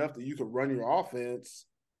down enough that you can run your offense.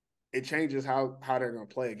 It changes how they're going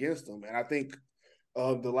to play against them. And I think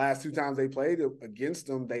the last two times they played against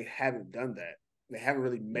them, they haven't done that. They haven't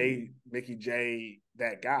really made Mickey J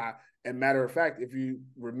that guy. And matter of fact, if you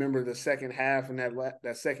remember the second half in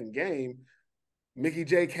that second game, Mickey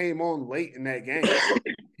J came on late in that game.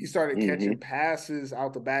 He started catching passes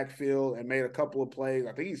out the backfield and made a couple of plays.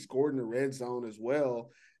 I think he scored in the red zone as well.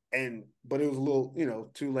 But it was a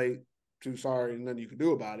little, too late, too sorry, nothing you can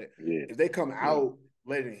do about it. Yeah. If they come out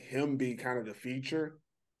letting him be kind of the feature,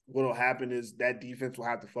 what'll happen is that defense will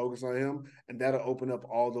have to focus on him, and that'll open up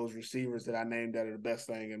all those receivers that I named that are the best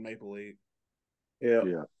thing in Maple League. Yeah.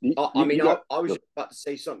 I was about to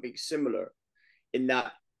say something similar in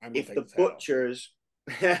that if the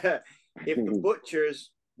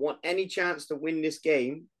Butchers want any chance to win this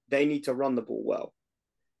game, they need to run the ball well.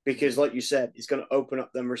 Because like you said, it's going to open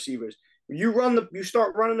up them receivers. When you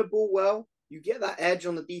start running the ball well, you get that edge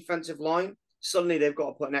on the defensive line, suddenly they've got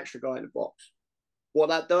to put an extra guy in the box. What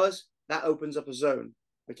that does, that opens up a zone,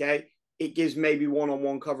 okay? It gives maybe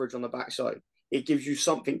one-on-one coverage on the backside. It gives you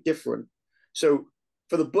something different. So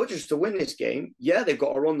for the Butchers to win this game, yeah, they've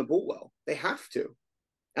got to run the ball well. They have to.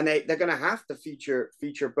 And they're going to have to feature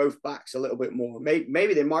both backs a little bit more.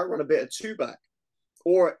 Maybe they might run a bit of two-back.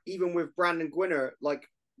 Or even with Brandon Gwinner, like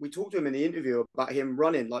we talked to him in the interview about him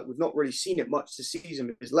running. Like we've not really seen it much this season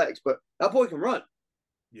with his legs, but that boy can run.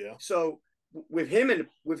 Yeah. So with him in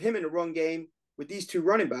the run game, with these two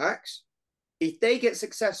running backs, if they get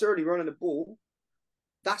success early running the ball,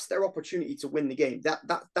 that's their opportunity to win the game.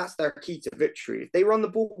 That's their key to victory. If they run the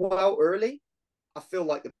ball well early, I feel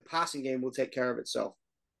like the passing game will take care of itself.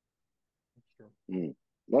 I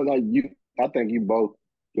think you both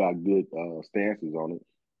got good stances on it.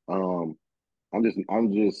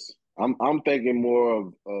 I'm thinking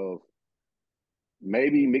more of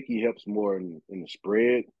maybe Mickey helps more in the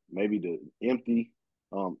spread, maybe the empty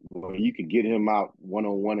where you could get him out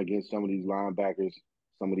one-on-one against some of these linebackers,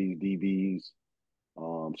 some of these DBs,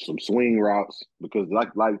 some swing routes, because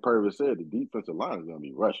like Purvis said, the defensive line is going to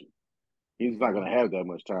be rushing. He's not going to have that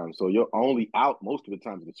much time. So you're only out most of the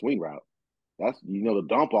time to the swing route. That's, the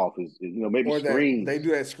dump off is maybe Or that they screens.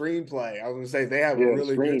 do that screenplay. I was going to say they have a Yeah,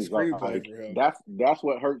 really good screens. screenplay Like for him. that's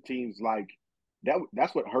what hurt teams like that.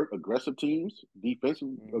 That's what hurt aggressive teams, defensive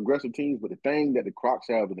aggressive teams. But the thing that the Crocs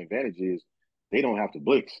have an advantage is they don't have to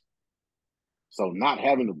blitz. So not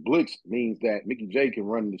having to blitz means that Mickey J can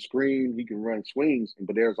run the screen, he can run swings,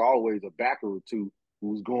 but there's always a backer or two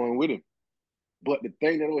who's going with him. But the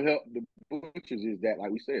thing that will help the Butchers is that,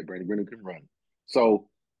 like we said, Brandon Brennan can run. So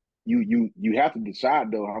you have to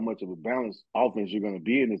decide though how much of a balanced offense you're going to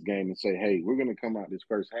be in this game and say, hey, we're going to come out this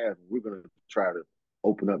first half and we're going to try to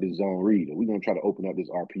open up this zone read, or we're going to try to open up this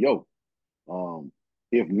RPO.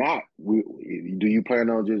 If not, do you plan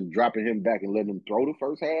on just dropping him back and letting him throw the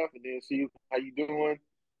first half and then see how you doing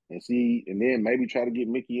and then maybe try to get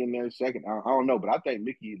Mickey in there second? I don't know, but I think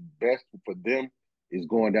Mickey is best for them is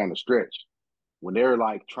going down the stretch when they're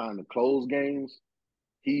like trying to close games.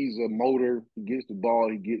 He's a motor. He gets the ball.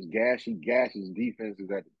 He gets gas. He gashes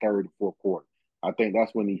defenses at the third or fourth quarter. I think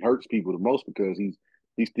that's when he hurts people the most because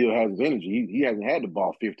he still has his energy. He hasn't had the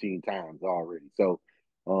ball 15 times already. So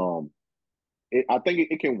I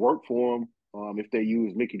think it can work for him if they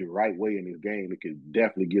use Mickey the right way in this game. It could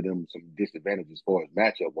definitely give them some disadvantages as far as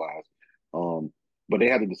matchup wise. But they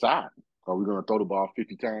have to decide: are we going to throw the ball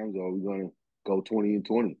 50 times, or are we going to go 20 and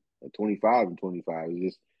 20, or 25 and 25? It's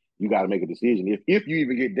just you got to make a decision if you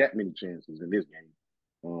even get that many chances in this game.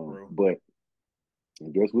 But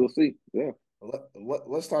I guess we'll see. Yeah.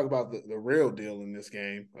 Let's talk about the real deal in this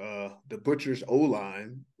game. The Butchers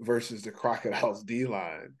O-line versus the Crocodiles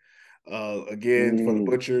D-line. Again, for the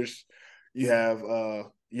Butchers, you have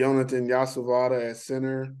Jonathan Yasavada at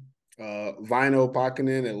center, Vino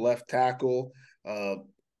Pakinen at left tackle,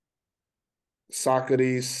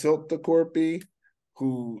 Socrates Siltakorpi,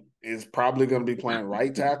 who is probably going to be playing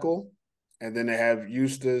right tackle. And then they have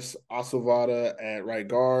Eustace Asovada at right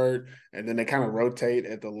guard. And then they kind of rotate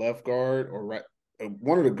at the left guard or right.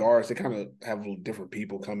 One of the guards, they kind of have different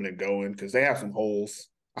people coming and going because they have some holes.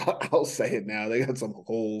 I'll say it now. They got some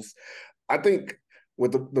holes. I think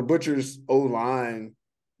with the Butchers O-line,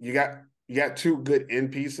 you got two good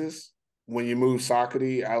end pieces when you move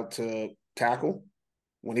Socrates out to tackle.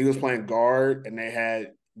 When he was playing guard and they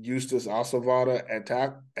had Eustace Asovada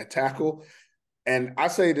at tackle. And I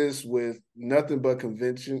say this with nothing but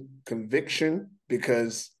conviction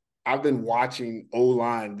because I've been watching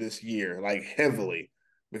O-line this year, like heavily,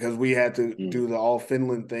 because we had to do the all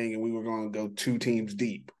Finland thing and we were going to go two teams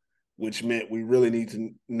deep, which meant we really need to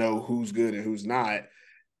know who's good and who's not.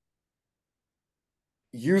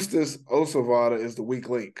 Eustace Osavada is the weak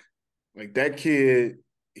link. Like that kid,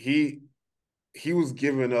 he was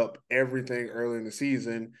giving up everything early in the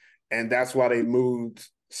season, and that's why they moved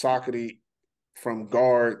Socrates from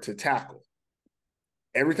guard to tackle.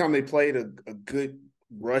 Every time they played a good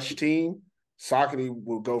rush team, Socrates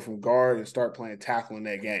will go from guard and start playing tackle in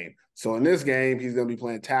that game. So in this game, he's going to be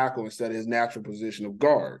playing tackle instead of his natural position of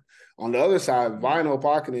guard. On the other side, Vino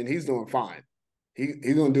Pakinen, he's doing fine.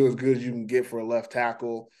 He's going to do as good as you can get for a left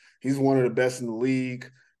tackle. He's one of the best in the league.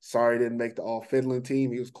 Sorry, didn't make the all Finland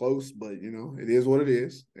team. He was close, but it is what it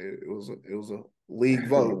is. It was a league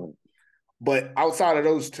vote. But outside of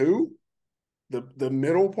those two, the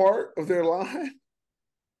middle part of their line,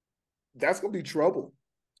 that's going to be trouble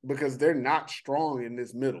because they're not strong in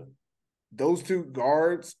this middle. Those two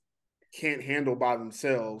guards can't handle by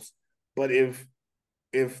themselves. But if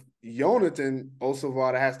Jonathan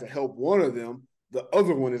Osavada has to help one of them, the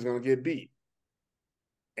other one is going to get beat.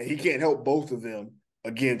 And he can't help both of them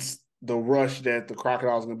against the rush that the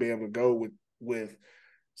Crocodiles are going to be able to go with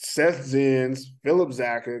Seth Zins, Philip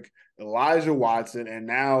Zakic, Elijah Watson, and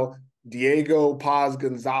now Diego Paz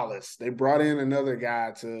Gonzalez. They brought in another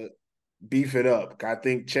guy to beef it up. I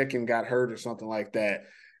think Chekin got hurt or something like that.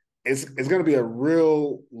 It's going to be a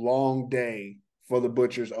real long day for the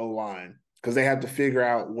Butchers O-line because they have to figure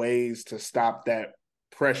out ways to stop that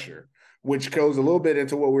pressure, which goes a little bit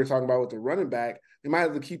into what we were talking about with the running back. They might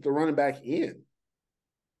have to keep the running back in.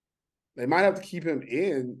 They might have to keep him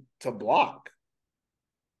in to block.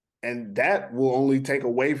 And that will only take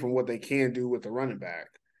away from what they can do with the running back.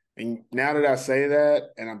 And now that I say that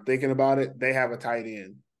and I'm thinking about it, they have a tight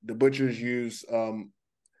end. The Butchers use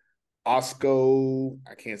Osco,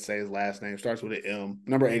 I can't say his last name, starts with an M,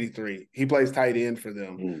 number 83. He plays tight end for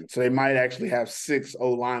them. So they might actually have 6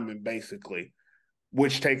 O-linemen basically,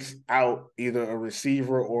 which takes out either a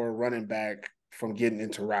receiver or a running back from getting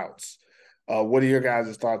into routes. What are your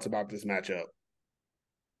guys' thoughts about this matchup?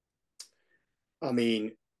 I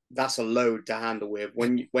mean, that's a load to handle with.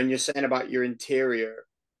 When you're saying about your interior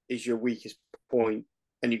is your weakest point,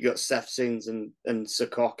 and you've got Seth Sins and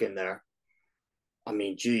Sakok in there. I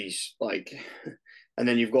mean, geez, like, and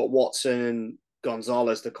then you've got Watson and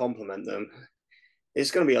Gonzalez to complement them.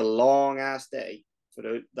 It's going to be a long ass day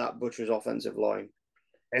for that Butcher's offensive line.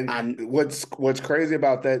 And what's crazy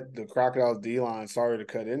about that, the Crocodiles D line, sorry to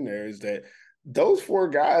cut in there, is that those 4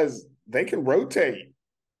 guys, they can rotate.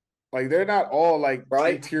 Like, they're not all like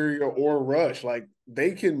interior or rush. Like,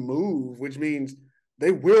 they can move, which means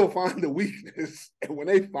they will find the weakness. And when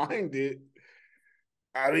they find it,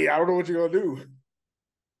 I mean, I don't know what you're gonna do.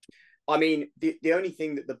 I mean, the only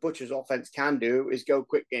thing that the Butchers offense can do is go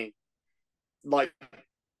quick game. Like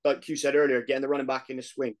you said earlier, getting the running back in the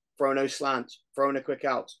swing, throwing those slants, throwing a quick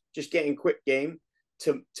outs, just getting quick game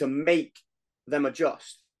to make them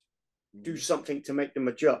adjust. Do something to make them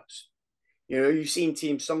adjust. You know, you've seen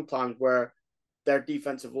teams sometimes where their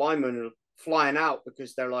defensive linemen are flying out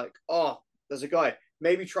because they're like, oh, there's a guy.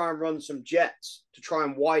 Maybe try and run some jets to try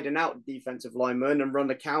and widen out the defensive lineman and run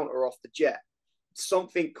the counter off the jet.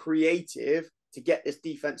 Something creative to get this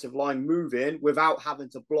defensive line moving without having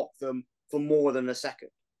to block them for more than a second.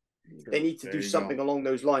 They need to do something along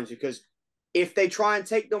those lines, because if they try and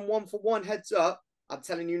take them 1-for-1 heads up, I'm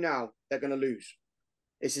telling you now, they're going to lose.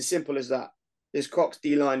 It's as simple as that. This Crocs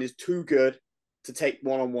D-line is too good to take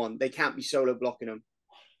one-on-one. They can't be solo blocking them.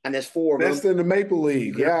 And there's 4 of them. Best in the Maple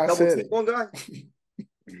League. Yeah, I said it. One guy.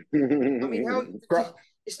 I mean,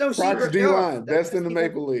 it's no Crocs secret. D-line, best in the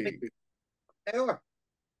Maple League. They are.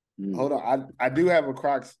 Hold on, I do have a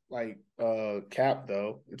Crocs cap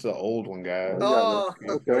though. It's an old one, guys. Oh,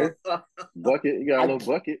 okay. Bucket, you got a little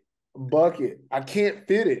bucket. Bucket. I can't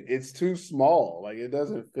fit it. It's too small. Like, it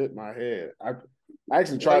doesn't fit my head. I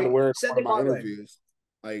actually tried to wear it in one of my interviews.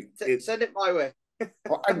 Like, send it my way.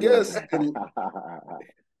 Well, I guess it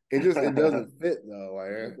doesn't fit though.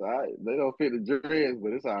 Like, all right. They don't fit the dreads,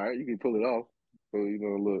 but it's all right. You can pull it off for a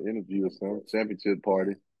little interview or something, championship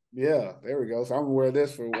party. Yeah, there we go. So I'm gonna wear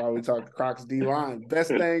this for while we talk Crocs D line. Best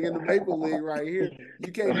thing in the Maple League right here.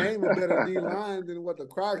 You can't name a better D line than what the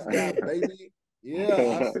Crocs got, baby. Yeah,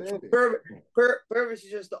 I said it. Purvis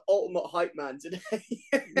is just the ultimate hype man today.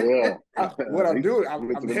 Yeah. What I'm doing,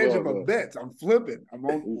 I'm hedging my bets. I'm flipping. I'm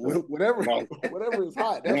on whatever is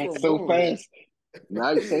hot. That's what I'm so doing. Fast.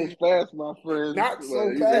 Not so fast, my friend. Not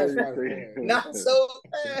so fast, my friend. Not so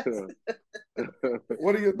fast.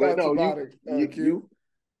 What are your thoughts about it, Q?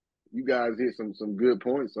 You guys hit some good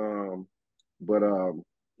points. But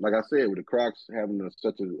like I said, with the Crocs having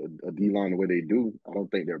such a D line the way they do, I don't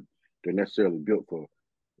think they're necessarily built for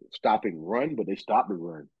stopping run, but they stop the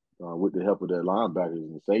run with the help of their linebackers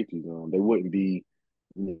and safeties. They wouldn't be,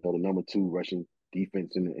 the number 2 rushing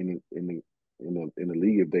defense in the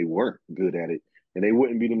league if they weren't good at it, and they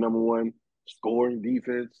wouldn't be the number 1 scoring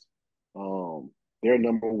defense. They're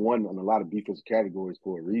number 1 on a lot of defensive categories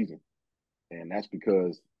for a reason, and that's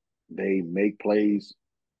because they make plays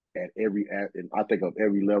at I think of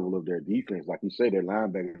every level of their defense. Like you say, their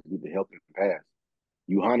linebackers get to help them pass.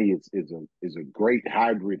 Yuhani is a great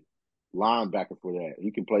hybrid linebacker for that.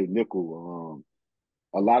 He can play nickel.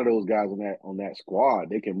 A lot of those guys on that squad,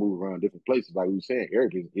 they can move around different places. Like we were saying,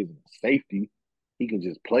 Eric is safety. He can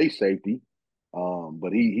just play safety.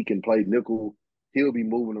 But he can play nickel. He'll be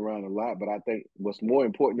moving around a lot. But I think what's more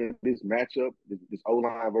important in this matchup, this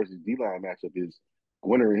O-line versus D-line matchup, is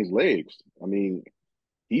Gwinner and his legs. I mean,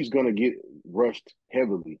 he's going to get rushed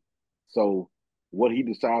heavily. So what he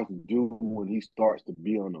decides to do when he starts to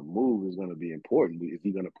be on the move is going to be important. Is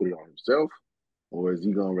he going to put it on himself, or is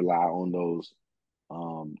he going to rely on those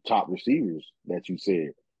top receivers that you said?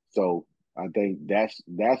 So I think that's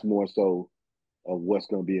more so of what's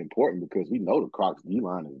going to be important, because we know the Crocs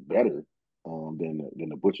D-line is better than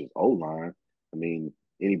the Butchers O-line. I mean,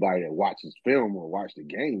 anybody that watches film or watch the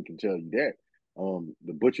game can tell you that.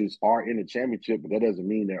 The Butchers are in the championship, but that doesn't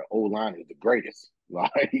mean their O-line is the greatest.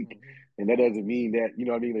 And that doesn't mean that, you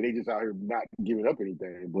know what I mean, that they just out here not giving up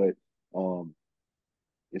anything. But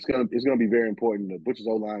it's gonna be very important. The Butchers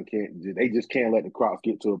O-line can't let the Crocs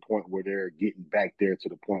get to a point where they're getting back there to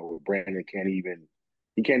the point where Brandon can't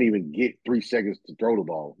even get 3 seconds to throw the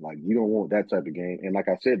ball. Like, you don't want that type of game. And like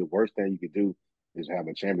I said, the worst thing you could do is have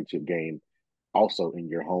a championship game also in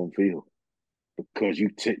your home field, because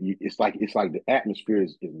it's like the atmosphere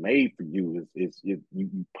is made for you.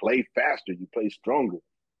 You play faster, you play stronger,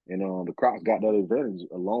 and the Crocs got that advantage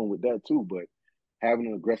along with that too. But having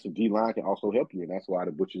an aggressive D line can also help you, and that's why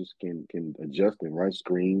the Butchers can adjust and run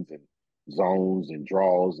screens and zones and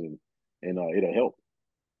draws, and it'll help.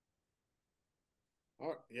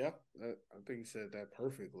 Yeah, I think you said that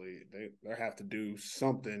perfectly. They have to do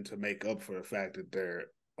something to make up for the fact that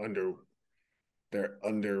under they're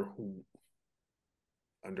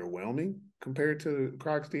underwhelming compared to the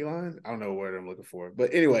Crocs D line. I don't know what I'm looking for,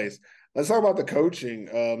 but anyways, let's talk about the coaching.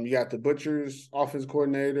 You got the Butchers offense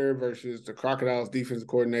coordinator versus the Crocodiles defense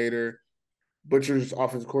coordinator. Butchers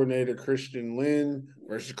offense coordinator Christian Lynn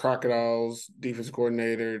versus Crocodiles defense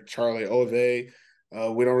coordinator Charlie Ove.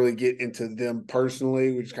 We don't really get into them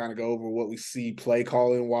personally. We just kind of go over what we see play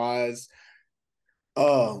calling wise.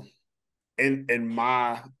 In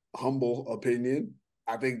my humble opinion,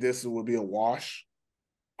 I think this would be a wash.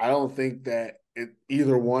 I don't think that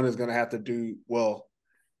either one is going to have to do well.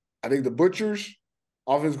 I think the Butchers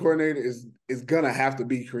offense coordinator is going to have to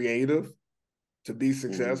be creative to be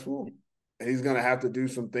successful. Mm-hmm. And he's going to have to do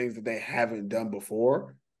some things that they haven't done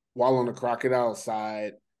before. While on the Crocodile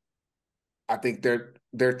side, I think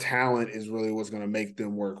their talent is really what's going to make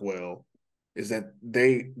them work well. Is that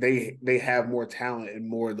they have more talent in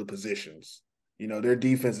more of the positions. You know, their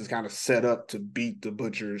defense is kind of set up to beat the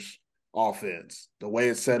Butchers offense. The way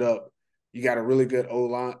it's set up, you got a really good O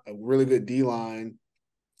line, a really good D line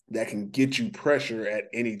that can get you pressure at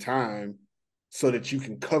any time so that you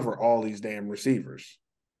can cover all these damn receivers.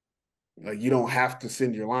 Like, you don't have to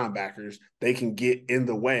send your linebackers. They can get in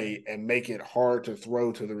the way and make it hard to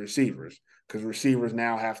throw to the receivers because receivers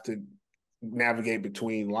now have to navigate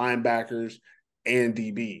between linebackers and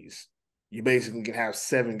DBs. You basically can have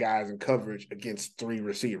 7 guys in coverage against 3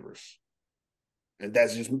 receivers. And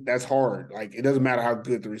that's hard. Like, it doesn't matter how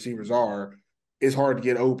good the receivers are. It's hard to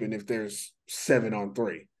get open if there's 7 on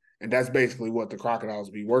 3. And that's basically what the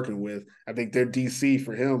Crocodiles be working with. I think their DC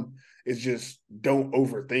for him is just don't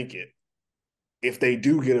overthink it. If they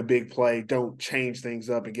do get a big play, don't change things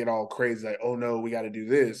up and get all crazy like, oh no, we got to do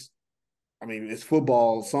this. I mean, it's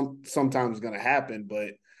football. Sometimes it's going to happen,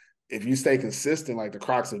 but if you stay consistent like the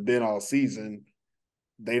Crocs have been all season,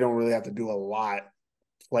 they don't really have to do a lot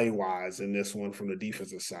play-wise in this one from the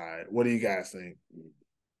defensive side. What do you guys think?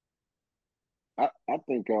 I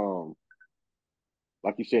think,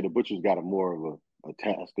 like you said, the Butchers got a more of a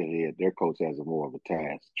task ahead. Their coach has a more of a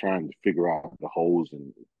task, trying to figure out the holes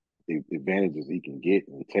and the advantages he can get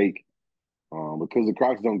and take. Because the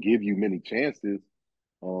Crocs don't give you many chances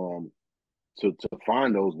to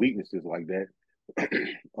find those weaknesses like that.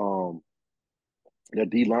 Their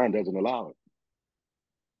D line doesn't allow it.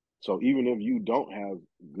 So even if you don't have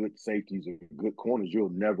good safeties or good corners, you'll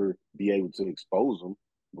never be able to expose them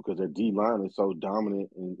because their D line is so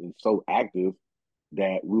dominant and so active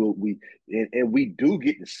that we do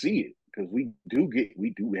get to see it because we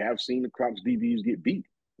have seen the Crocs DBs get beat.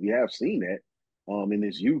 We have seen that. And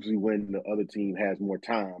it's usually when the other team has more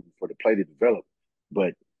time for the play to develop,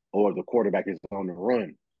 or the quarterback is on the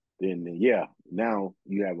run, then yeah, now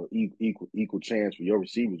you have an equal chance for your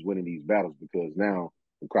receivers winning these battles because now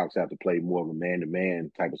the Crocs have to play more of a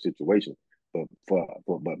man-to-man type of situation. But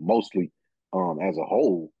mostly, as a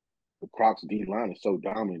whole, the Crocs D line is so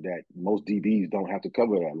dominant that most DBs don't have to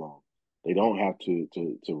cover that long. They don't have to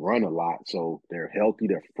run a lot, so they're healthy,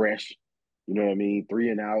 they're fresh. You know what I mean? 3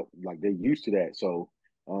 and out, like they're used to that. So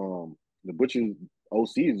the Butchers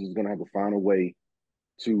OC is going to have to find a way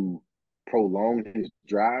to prolong his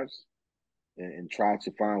drives and try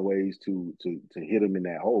to find ways to hit him in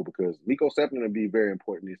that hole because Miko Septon will be very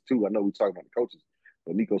important in this too. I know we talk about the coaches,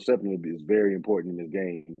 but Miko Septon is very important in this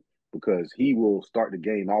game because he will start the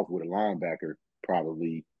game off with a linebacker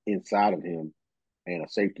probably inside of him and a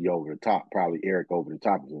safety over the top, probably Eric over the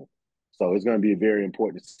top of him. So it's going to be very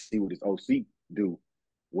important to see what his OC do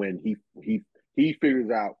when he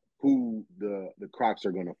figures out who the Crocs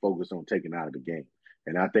are going to focus on taking out of the game.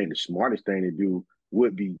 And I think the smartest thing to do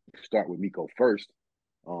would be start with Miko first,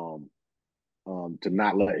 to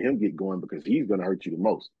not let him get going because he's going to hurt you the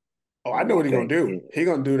most. Oh, I know what he's going to do. He's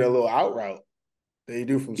going to do that little out route that he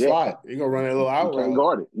do from slot. He's going to run that little out route. You can't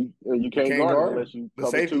guard it. You can't guard it unless you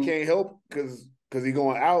cover the safety 2. Can't help because he's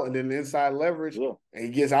going out and then the inside leverage and he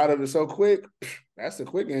gets out of it so quick. That's the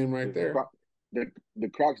quick game right there. The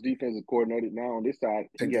Crocs defensive coordinator now on this side.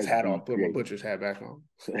 Take his hat off, put my Butcher's hat back on.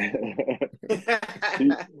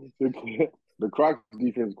 The Crocs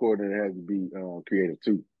defensive coordinator has to be creative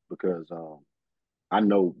too, because I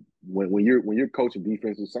know when you're coaching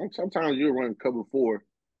defenses, sometimes you're running cover 4,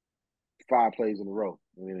 5 plays in a row,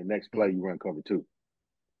 and then the next play you run cover 2.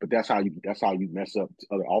 But that's how you mess up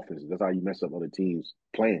other offenses. That's how you mess up other teams'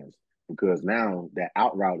 plans. Because now that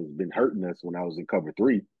out route has been hurting us when I was in cover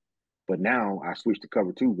 3. But now I switched to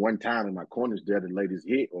cover 2 one time and my corner's there to lay this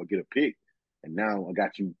hit or get a pick. And now I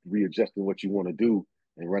got you readjusting what you want to do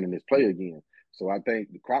and running this play again. So I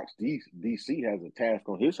think the Crocs DC has a task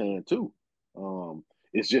on his hand too.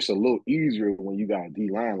 It's just a little easier when you got a D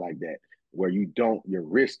line like that, where your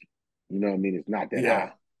risk, you know what I mean, it's not that high.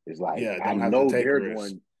 Yeah. It's like Yeah. I Don't have to know take they're risks.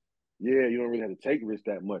 going. Yeah, you don't really have to take risks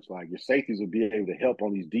that much. Like your safeties will be able to help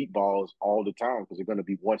on these deep balls all the time because they're going to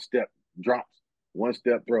be one step drops, one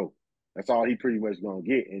step throw. That's all he pretty much going to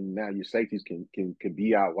get. And now your safeties can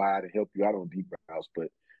be out wide and help you out on deep routes. But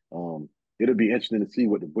it'll be interesting to see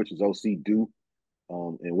what the Butchers OC do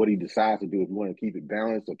and what he decides to do. If you want to keep it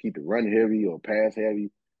balanced or keep it run heavy or pass heavy.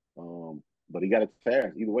 But he got a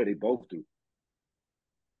task. Either way, they both do.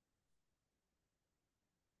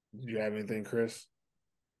 Did you have anything, Chris?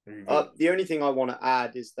 The only thing I want to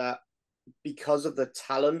add is that because of the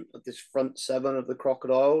talent of this front seven of the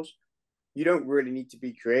Crocodiles, you don't really need to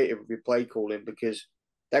be creative with your play calling because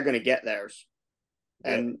they're going to get theirs.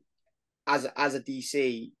 Yep. And as a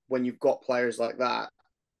DC, when you've got players like that,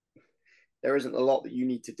 there isn't a lot that you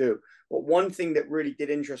need to do. But one thing that really did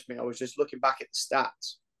interest me, I was just looking back at the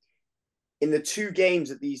stats. In the 2 games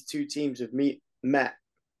that these two teams have met,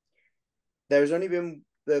 there's only been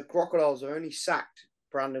the Crocodiles have only sacked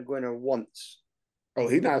Brandon Gwinner once. Oh,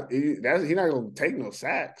 he's not going to take no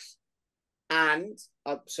sacks. And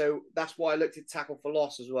so that's why I looked at tackle for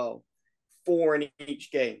loss as well. 4 in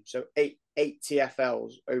each game, so eight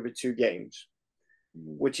TFLs over 2 games,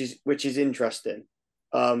 which is interesting.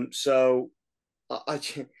 So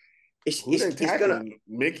who they tackling?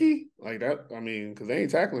 Mickey like that? I mean, because they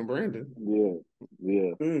ain't tackling Brandon.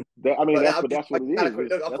 Yeah. That's what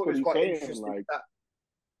it is. I thought it was quite interesting. Like,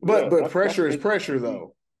 but pressure is pressure,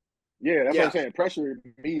 though. Yeah, that's what I'm saying. Pressure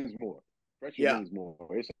means more. Pressure means more.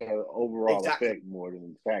 It's an overall effect more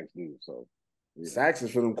than sacks do. So sacks is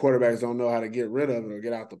for them quarterbacks don't know how to get rid of it or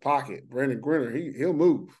get out the pocket. Brandon Gwinner, he'll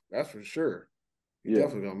move. That's for sure. He's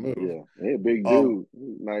definitely gonna move. Yeah, big dude,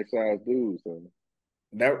 nice sized dude. So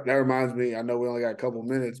that reminds me. I know we only got a couple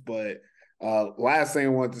minutes, but last thing I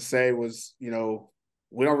wanted to say was, we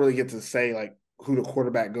don't really get to say like who the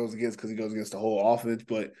quarterback goes against because he goes against the whole offense,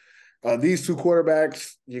 but these 2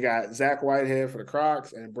 quarterbacks, you got Zach Whitehead for the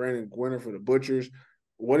Crocs and Brandon Gwinner for the Butchers.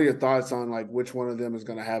 What are your thoughts on like which one of them is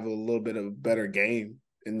going to have a little bit of a better game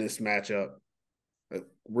in this matchup?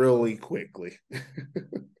 Really quickly.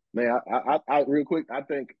 Man, I real quick, I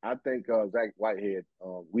think Zach Whitehead,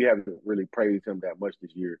 we haven't really praised him that much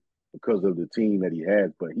this year because of the team that he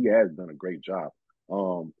has, but he has done a great job.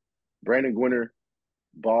 Brandon Gwinner,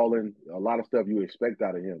 balling, a lot of stuff you expect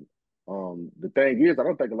out of him. The thing is, I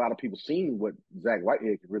don't think a lot of people seen what Zach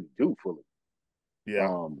Whitehead can really do fully.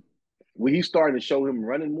 Yeah. He's starting to show him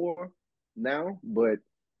running more now, but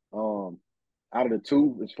out of the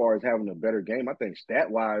 2, as far as having a better game, I think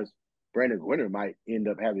stat-wise, Brandon Gwinner might end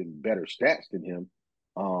up having better stats than him.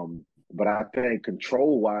 But I think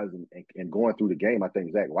control-wise and going through the game, I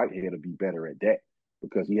think Zach Whitehead will be better at that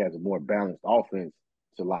because he has a more balanced offense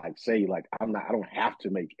to I don't have to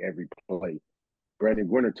make every play. Brandon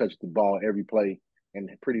Gwinner touched the ball every play and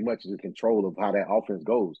pretty much is in control of how that offense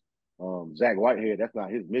goes. Zach Whitehead, that's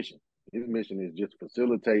not his mission. His mission is just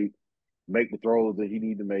facilitate, make the throws that he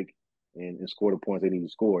needs to make, and score the points they need to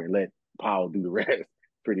score, and let Powell do the rest,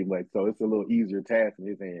 pretty much. So it's a little easier task in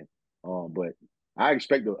his hand. But I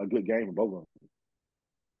expect a good game from both of them.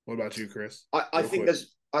 What about you, Chris? I think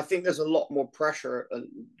there's a lot more pressure,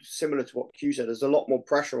 similar to what Q said. There's a lot more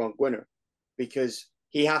pressure on Gwinner because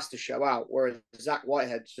he has to show out, whereas Zach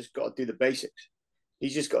Whitehead's just got to do the basics.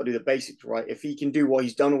 He's just got to do the basics right. If he can do what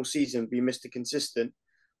he's done all season, be Mr. Consistent,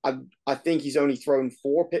 I think he's only thrown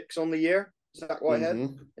 4 picks on the year, Zach Whitehead,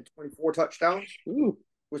 and 24 touchdowns,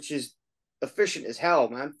 which is efficient as hell,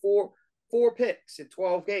 man. Four picks in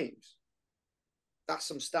 12 games. That's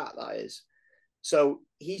some stat, that is. So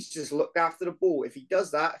he's just looked after the ball. If he does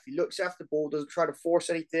that, if he looks after the ball, doesn't try to force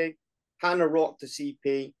anything, hand a rock to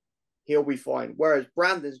CP, he'll be fine. Whereas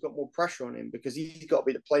Brandon's got more pressure on him because he's got to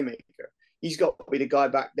be the playmaker. He's got to be the guy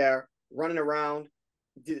back there running around.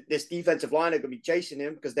 This defensive line are going to be chasing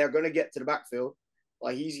him because they're going to get to the backfield.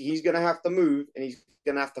 Like he's going to have to move and he's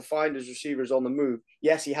going to have to find his receivers on the move.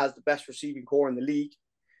 Yes, he has the best receiving core in the league.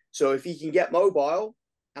 So if he can get mobile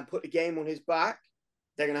and put the game on his back,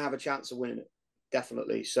 they're going to have a chance of winning it.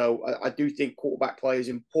 Definitely. So I do think quarterback play is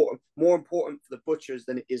important, more important for the Butchers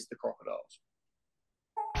than it is the Crocodiles.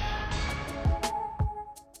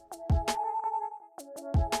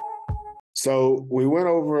 So we went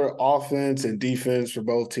over offense and defense for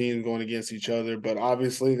both teams going against each other, but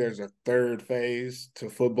obviously there's a third phase to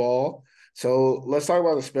football. So let's talk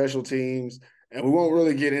about the special teams, and we won't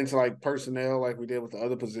really get into like personnel like we did with the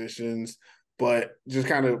other positions, but just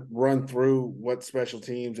kind of run through what special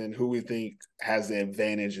teams and who we think has the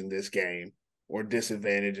advantage in this game. or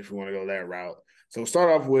disadvantage if you want to go that route. So start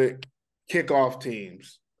off with kickoff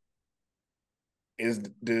teams.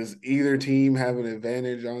 Does either team have an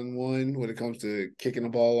advantage on one when it comes to kicking the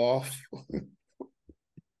ball off?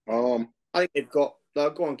 I think they've got. No,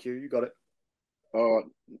 go on, Q. You got it.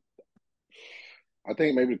 I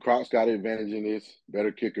think maybe the Crocs got an advantage in this,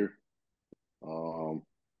 better kicker.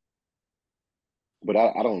 But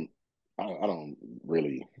I don't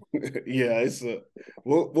really. Yeah,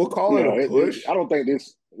 we'll call it a push. I don't think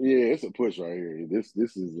this. Yeah, it's a push right here. This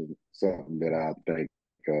isn't something that I think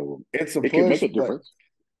it's a it push, can make a difference.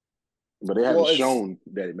 But they haven't shown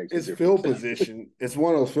that it makes a difference. It's field position. It's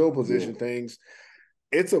one of those field position things.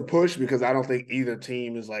 It's a push because I don't think either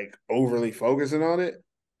team is like overly focusing on it.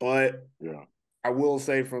 But I will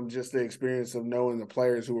say from just the experience of knowing the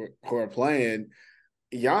players who are playing,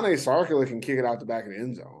 Yanni Sarkula can kick it out the back of the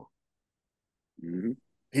end zone. Mm-hmm.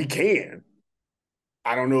 He can.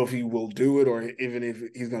 I don't know if he will do it or even if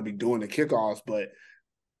he's going to be doing the kickoffs, but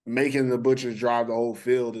making the Butchers drive the whole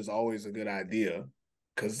field is always a good idea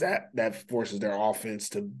because that forces their offense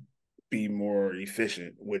to be more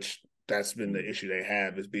efficient, which that's been the issue they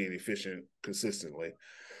have is being efficient consistently.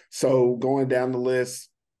 So going down the list,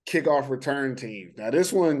 kickoff return teams. Now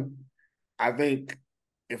this one, I think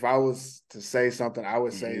if I was to say something, I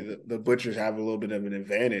would say that the Butchers have a little bit of an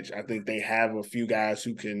advantage. I think they have a few guys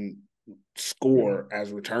who can score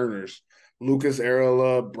as returners. Lucas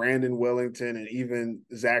Arola, Brandon Wellington, and even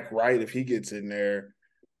Zach Wright, if he gets in there,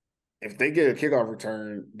 if they get a kickoff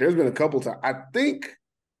return, there's been a couple times. I think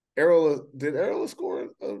did Arola score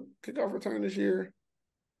a kickoff return this year?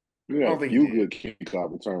 Yeah, I don't think a few good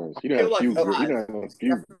kickoff returns. He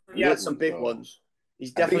had some big ones.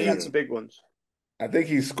 He's definitely had some big ones. I think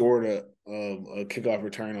he scored a kickoff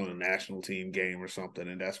return on a national team game or something,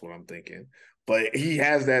 and that's what I'm thinking. But he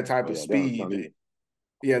has that type of speed.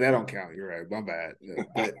 Yeah, that don't count. You're right. My bad. Yeah.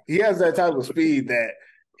 But he has that type of speed that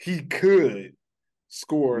he could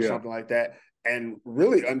score or something like that. And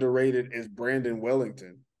really underrated is Brandon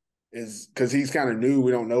Wellington, is because he's kind of new.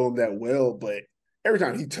 We don't know him that well, but every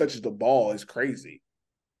time he touches the ball, it's crazy.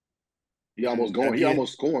 He almost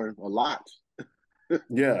scoring a lot.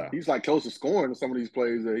 Yeah, he's like close to scoring some of these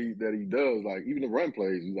plays that he does. Like even the run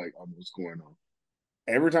plays, he's like almost scoring on.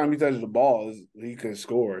 Every time he touches the ball, he could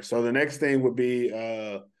score. So the next thing would be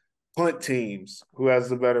punt teams. Who has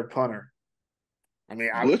the better punter? I mean,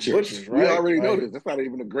 Butchers, right? We already know this. That's not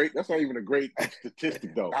even a great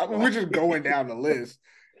statistic, though. We're just going down the list.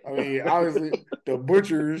 I mean, obviously the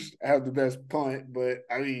Butchers have the best punt, but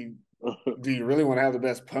I mean, do you really want to have the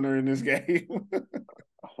best punter in this game?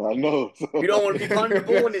 I know. You don't want to be punting the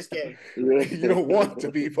ball in this game. You don't want to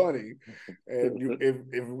be punting. And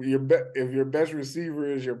if your best receiver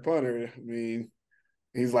is your punter, I mean,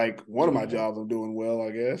 he's like, one of my jobs I'm doing well,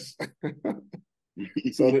 I guess.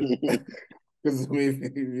 So because I mean,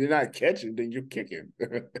 if you're not catching, then you're kicking.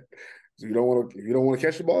 So if you don't want to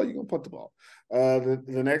catch the ball, you're gonna punt the ball.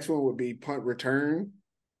 The next one would be punt return.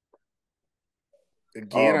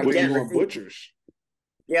 Again, I think you're going Butchers.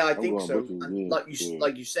 Yeah, I think so. And like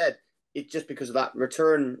you said, it's just because of that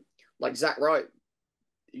return. Like Zach Wright,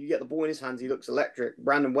 you get the ball in his hands, he looks electric.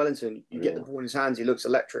 Brandon Wellington, you get the ball in his hands, he looks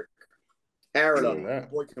electric. Arola, the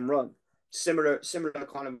boy can run. Similar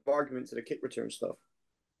kind of argument to the kick return stuff.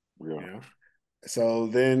 Yeah. So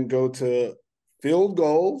then go to field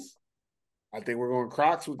goals. I think we're going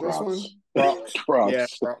Crocs with this one. Crocs. Yeah,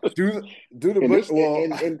 Crocs. Do the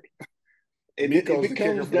Butchers. And if it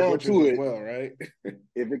comes down to it, well, right?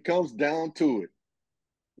 If it comes down to it,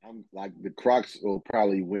 I'm like the Crocs will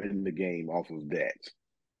probably win the game off of that.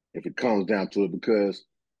 If it comes down to it, because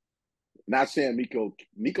not saying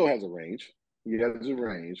Miko has a range. He has a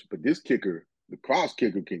range, but this kicker, the Crocs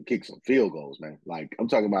kicker, can kick some field goals, man. Like I'm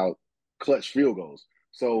talking about clutch field goals.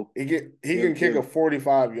 So he can kick a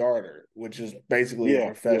 45-yarder, which is basically a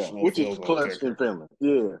professional, which is clutch in Finland.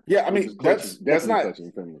 Yeah. I mean that's not clutch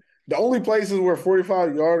in Finland. The only places where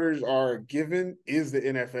 45-yarders are given is the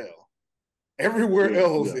NFL. Everywhere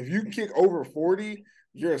else, if you kick over 40,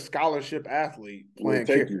 you're a scholarship athlete playing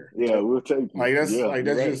kicker. We'll take you. That's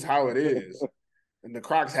just how it is. And the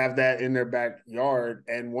Crocs have that in their backyard.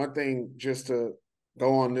 And one thing, just to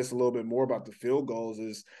go on this a little bit more about the field goals,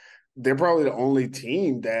 is they're probably the only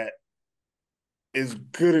team that is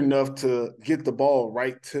good enough to get the ball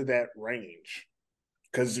right to that range.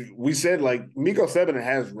 Because we said, like, Miko Sebinen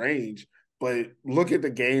has range, but look at the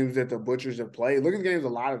games that the Butchers have played. Look at the games a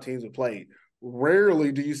lot of teams have played.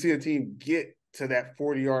 Rarely do you see a team get to that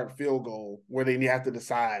 40-yard field goal where they have to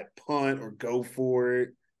decide punt or go for it.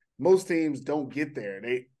 Most teams don't get there.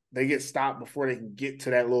 They get stopped before they can get to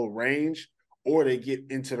that little range, or they get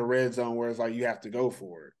into the red zone where it's like you have to go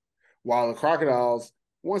for it. While the Crocodiles,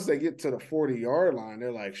 once they get to the 40-yard line,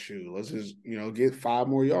 they're like, shoot, let's just, get 5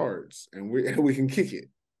 more yards and we can kick it.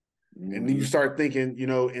 Mm-hmm. And then you start thinking,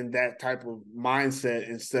 in that type of mindset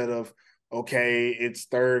instead of, okay, it's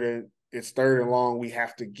third and long, we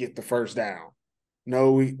have to get the first down.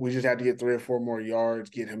 No, we just have to get 3 or 4 more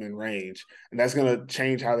yards, get him in range. And that's going to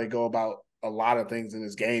change how they go about a lot of things in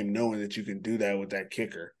this game, knowing that you can do that with that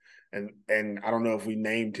kicker. And I don't know if we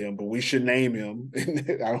named him, but we should name him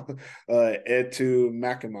Etu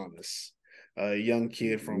Makamonis, a young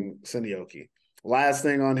kid from Senioki. Last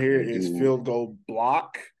thing on here is field goal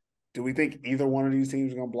block. Do we think either one of these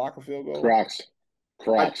teams are going to block a field goal? Crocs.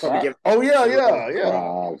 Oh, yeah.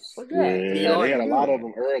 Crocs. Yeah, they had a lot of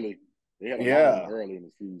them early. They had a lot of them early in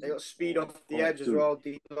the season. They got speed off the edge as well,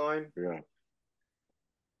 deep line. Yeah.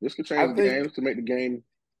 This could change the games to make the game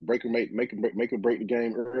break the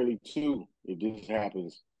game early too. If this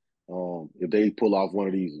happens, if they pull off one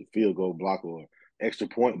of these field goal block or extra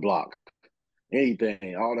point block,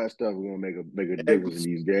 anything, all that stuff is gonna make a difference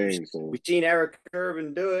in these games. So we've seen Eric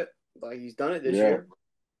Urban do it. Like he's done it this year.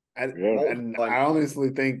 And I honestly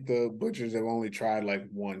think the Butchers have only tried like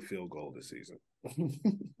 1 field goal this season.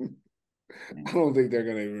 I don't think they're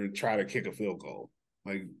gonna even try to kick a field goal.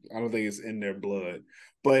 Like, I don't think it's in their blood.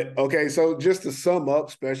 But, okay, so just to sum up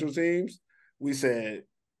special teams, we said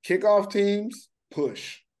kickoff teams,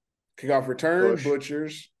 push. Kickoff return, push.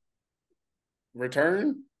 Butchers.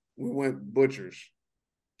 Return, we went Butchers.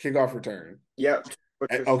 Kickoff return. Yep.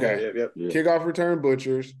 Butchers. Okay. Yep. Kickoff return,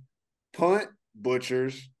 Butchers. Punt,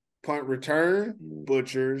 Butchers. Punt return,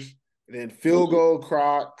 Butchers. And then field goal,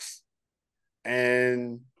 Crocs.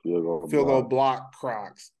 And field goal block,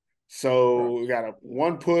 Crocs. So we got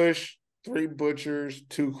 1 push, 3 Butchers,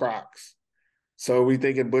 2 Crocs. So we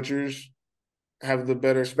thinking Butchers have the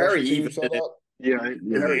better special team set up? Yeah,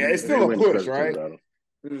 it's still a push, right?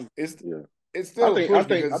 It's still a push.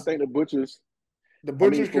 I think the Butchers. The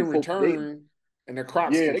Butchers can return, and the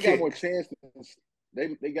Crocs can kick. Got more chances.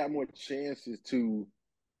 They got more chances to.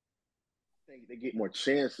 I think they get more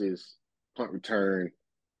chances. Punt return,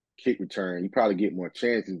 kick return. You probably get more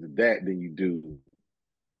chances of that than you do.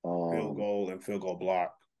 Field goal and field goal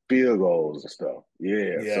block. Field goals and stuff.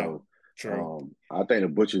 Yeah. So true. I think the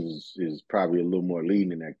Butchers is probably a little more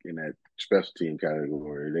leading in that special team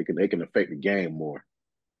category. They can affect the game more.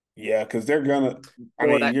 Yeah, because they're gonna. I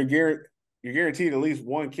mean, you're guaranteed at least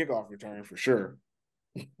 1 kickoff return for sure.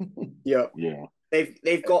 Yeah. Yeah.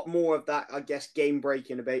 They've got more of that, I guess, game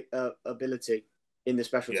breaking ability in the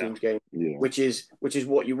special teams game, which is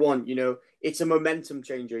what you want. It's a momentum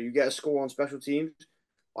changer. You get a score on special teams.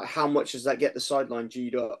 Like, how much does that get the sideline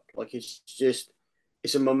G'd up? Like, it's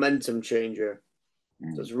a momentum changer.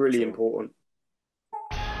 So it's really important.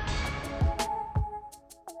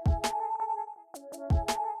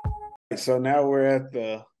 So now we're at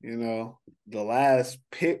the last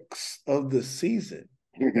picks of the season.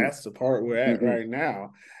 That's the part we're at right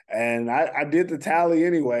now. And I did the tally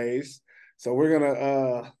anyways. So we're going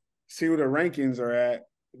to see where the rankings are at.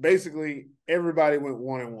 Basically, everybody went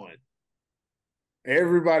 1-1.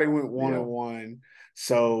 Everybody went 1-1.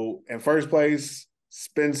 So in first place,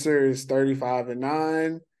 Spencer is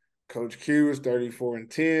 35-9. Coach Q is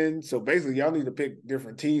 34-10. So basically, y'all need to pick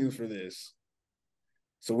different teams for this.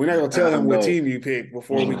 So we're not gonna tell him what team you pick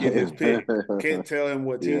before we get his pick. Can't tell him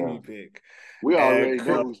what team you pick. We already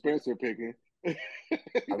know who Spencer picking. I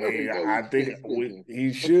mean, I think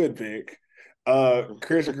he should pick.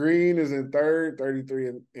 Chris Green is in third,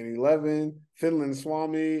 33-11. Finland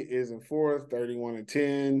Swami is in fourth,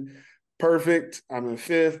 31-10. Perfect, I'm in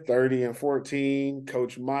fifth, 30-14.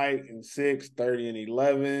 Coach Mike in sixth,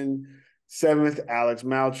 30-11. Seventh, Alex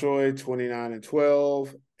Malchoy,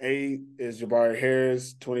 29-12. 8 is Jabari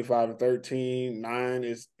Harris, 25-13. 9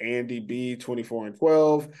 is Andy B,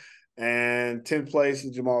 24-12. And 10th place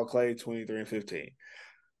is Jamal Clay, 23-15.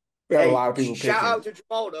 We got a lot of people picking. Shout out to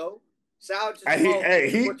Jamal, though. Shout out to Jamal.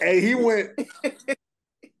 He went.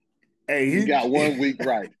 He got 1 week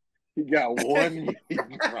right. He got 1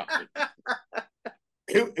 week right.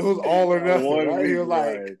 It was all or nothing, right? He was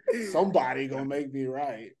like, somebody gonna make me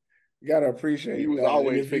right. You gotta appreciate he was that.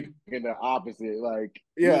 Always picking the opposite. Like,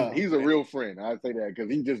 he's a real friend. I say that because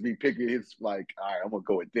he just be picking his, like, all right, I'm gonna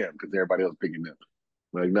go with them because everybody else picking them.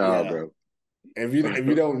 Like, nah, bro. If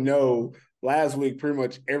you don't know, last week pretty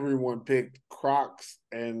much everyone picked Crocs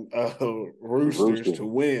and Roosters to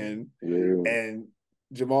win, and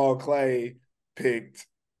Jamal Clay picked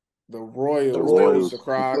the Royals, the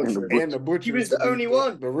Crocs, and the Butchers. He was the only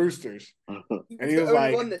one. The Roosters. And he was the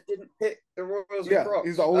only one that didn't pick the Royals and Crocs.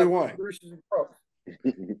 He's the only one. Roosters and Crocs.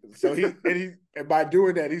 He's So and by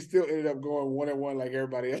doing that, he still ended up going 1-1 like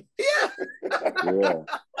everybody else. Yeah,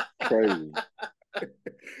 crazy.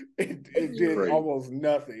 It did Crazy. almost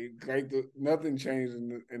nothing. Like nothing changed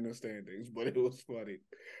in the standings, but it was funny.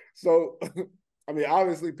 So, I mean,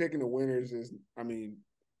 obviously picking the winners is, I mean,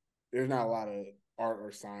 there's not a lot of art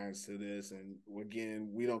or science to this. And again,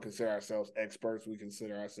 we don't consider ourselves experts. We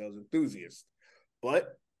consider ourselves enthusiasts.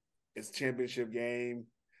 But it's a championship game.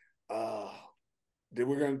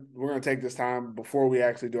 We're gonna take this time before we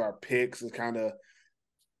actually do our picks to kind of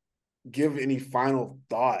give any final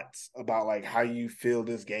thoughts about like how you feel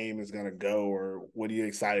this game is gonna go, or what are you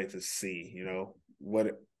excited to see? You know,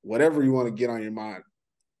 whatever you want to get on your mind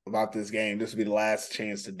about this game. This will be the last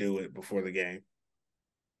chance to do it before the game.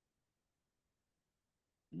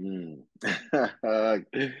 Do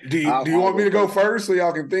you want me to go first so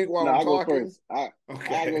y'all can think while I'm talking? I'll go first.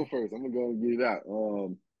 Okay. I'll go first. I'm gonna go and get it out.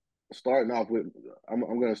 Starting off with, I'm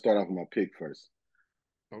gonna start off with my pick first.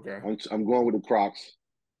 Okay. I'm going with the Crocs.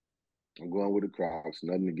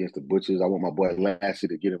 Nothing against the Butchers. I want my boy Lassie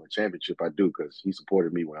to get him a championship. I do, because he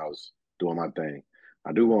supported me when I was doing my thing.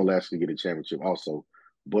 I do want Lassie to get a championship also,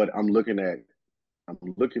 but I'm looking at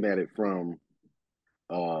it from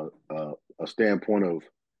a standpoint of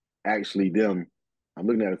actually them. I'm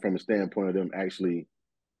looking at it from a standpoint of them actually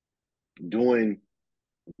doing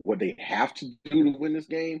what they have to do to win this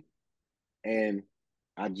game. And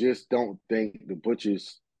I just don't think the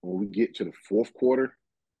Butchers, when we get to the fourth quarter,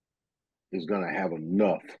 is going to have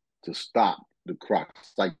enough to stop the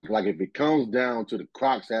Crocs. Like if it comes down to the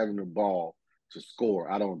Crocs having the ball to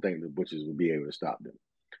score, I don't think the Butchers will be able to stop them.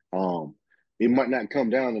 It might not come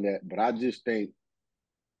down to that, but I just think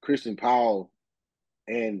Christian Powell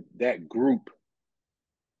and that group,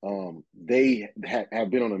 they have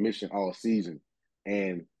been on a mission all season,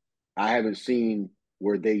 and I haven't seen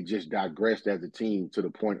where they just digressed as a team to the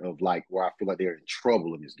point of like where I feel like they're in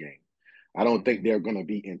trouble in this game. I don't think they're going to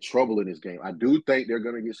be in trouble in this game. I do think they're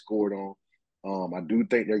going to get scored on. I do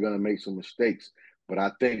think they're going to make some mistakes, but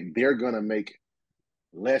I think they're going to make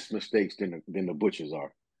less mistakes than the Butchers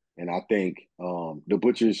are. And I think the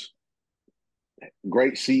Butchers,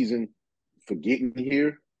 great season for getting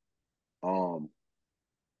here.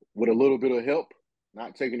 With a little bit of help,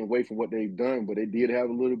 not taking away from what they've done, but they did have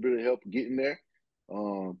a little bit of help getting there.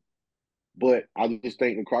 But I just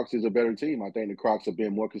think the Crocs is a better team. I think the Crocs have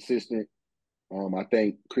been more consistent. I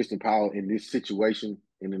think Christian Powell in this situation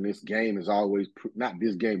and in this game is always, not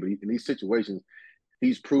this game, but in these situations,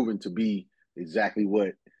 he's proven to be exactly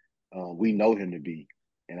what we know him to be.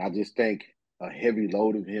 And I just think a heavy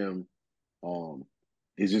load of him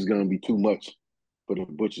is just going to be too much for the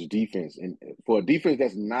Butchers defense. And for a defense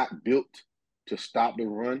that's not built to stop the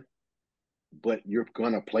run, but you're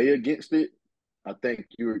going to play against it, I think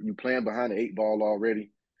you're playing behind the 8 ball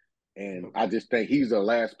already. And I just think he's the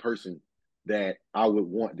last person that I would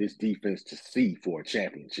want this defense to see for a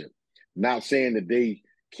championship. Not saying that they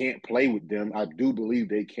can't play with them. I do believe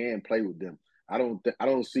they can play with them. I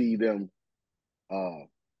don't see them.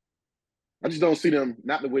 I just don't see them,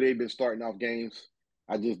 not the way they've been starting off games.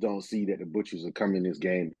 I just don't see that the Butchers will come in this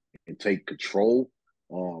game and take control.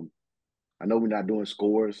 I know we're not doing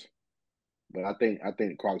scores, but I think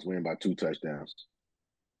the Crocs win by 2 touchdowns.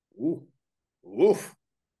 Ooh. Oof.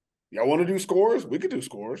 Y'all want to do scores? We could do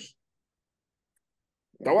scores.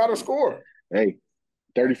 Throw out a score. Hey,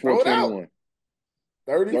 34-21.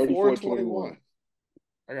 34-21.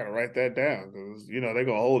 I got to write that down because, they're going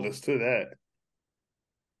to hold us to that.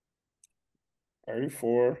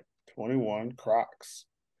 34-21 Crocs.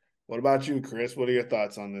 What about you, Chris? What are your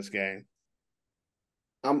thoughts on this game?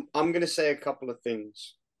 I'm going to say a couple of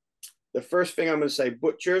things. The first thing I'm going to say,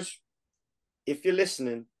 Butchers, if you're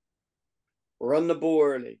listening, run the ball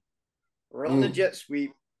early. Run the jet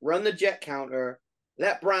sweep. Run the jet counter.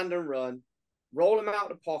 Let Brandon run. Roll him out of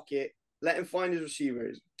the pocket. Let him find his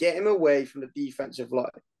receivers. Get him away from the defensive line.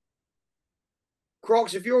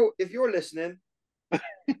 Crocs, if you're listening,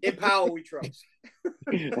 in Powell we trust.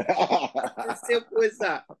 As simple as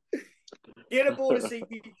that. Get a ball to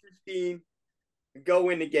safety 15 and go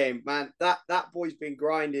win the game. Man, that boy's been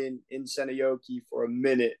grinding in Senayoki for a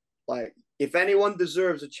minute. Like, if anyone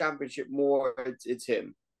deserves a championship more, it's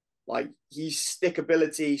him. Like, he's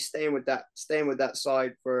stickability, staying with that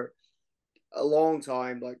side for a long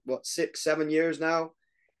time, like what, 6-7 years now.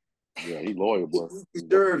 Yeah, he's loyal, bro. He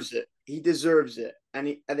deserves it. He deserves it.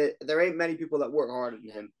 And there ain't many people that work harder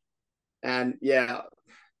than him. And yeah,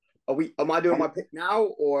 am I doing my pick now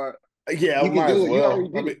or? Yeah, you might as well.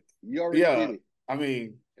 You already did it. I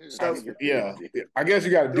mean, I guess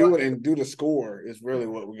you got to do it and do the score is really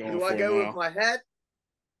what we're going for now. Do I go with my head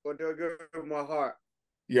or do I go with my heart?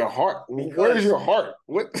 Your heart. Because Where's your heart?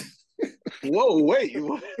 What? Whoa, wait.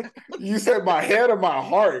 You said my head or my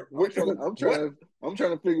heart? What? I'm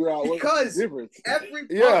trying to figure out what's the because difference.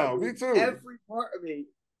 Me too. Every part of me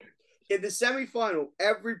in the semifinal,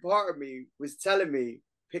 every part of me was telling me,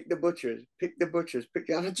 pick the butchers,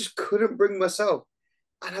 and I just couldn't bring myself.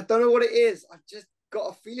 And I don't know what it is. I've just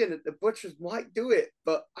got a feeling that the butchers might do it,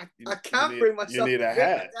 but I can't bring myself. You need a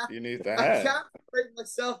hat. You need the hat. I can't bring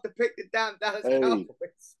myself to pick the damn Dallas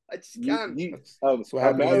Cowboys. I just can't. That's what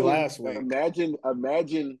happened to me last week. Imagine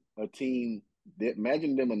a team.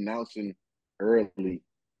 Imagine them announcing early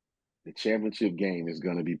the championship game is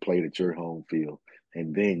going to be played at your home field,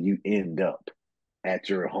 and then you end up at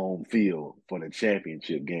your home field for the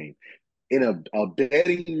championship game. In a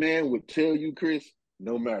betting man would tell you, Chris,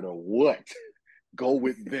 no matter what, go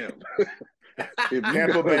with them.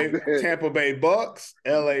 Tampa Bay Bucks,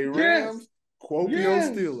 LA Rams,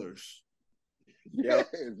 Kuopio Steelers. Yes,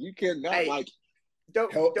 you cannot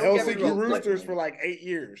don't Helsinki get me wrong. Roosters for like 8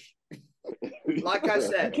 years. Like I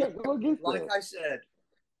said,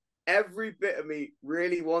 every bit of me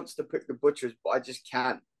really wants to pick the butchers, but I just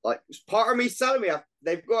can't. Like, part of me telling me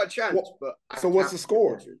they've got a chance, but so what's the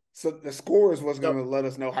score? So the score is what's going to let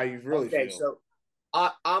us know how you really feel. So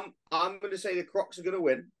I'm going to say the Crocs are going to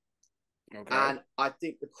win. Okay. And I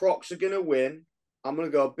think the Crocs are going to win. I'm going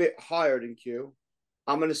to go a bit higher than Q.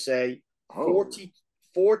 I'm going to say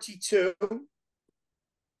 42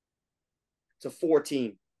 to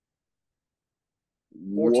 14.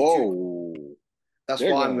 42. Whoa. That's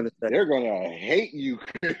what I'm going to say. They're going to hate you,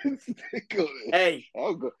 Chris. Hey.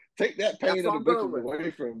 Take that pain of the butchers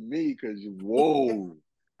away from me because, whoa.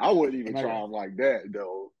 I wouldn't even try them like that,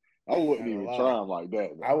 though. I wouldn't even try them like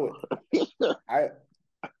that. Though.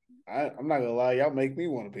 I'm not gonna lie, y'all make me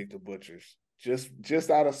want to pick the butchers just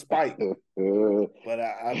out of spite. But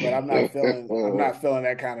I'm not feeling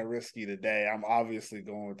that kind of risky today. I'm obviously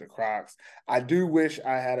going with the Crocs. I do wish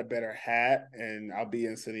I had a better hat, and I'll be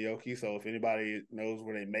in Sinioki. So if anybody knows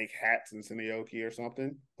where they make hats in Sinioki or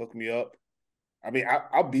something, hook me up. I mean,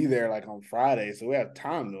 I'll be there like on Friday, so we have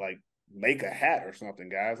time to like make a hat or something,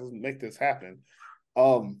 guys. Let's make this happen.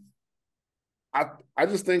 I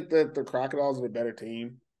just think that the Crocodiles are a better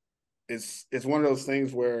team. It's one of those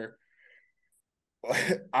things where,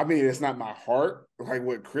 I mean, it's not my heart like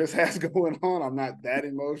what Chris has going on. I'm not that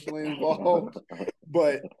emotionally involved,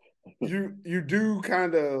 but you do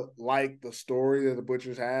kind of like the story that the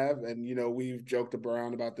Butchers have, and we've joked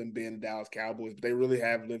around about them being the Dallas Cowboys, but they really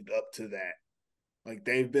have lived up to that. Like,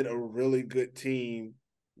 they've been a really good team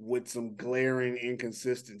with some glaring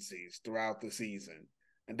inconsistencies throughout the season,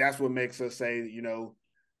 and that's what makes us say,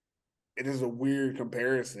 it is a weird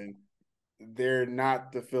comparison. They're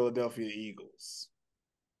not the Philadelphia Eagles.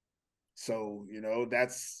 So,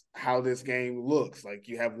 that's how this game looks. Like,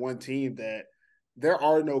 you have one team that there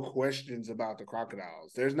are no questions about the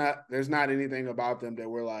Crocodiles. There's not anything about them that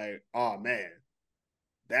we're like, oh man,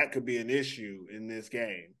 that could be an issue in this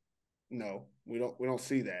game. No, we don't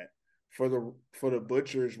see that. For the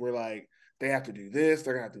Butchers, we're like, they have to do this,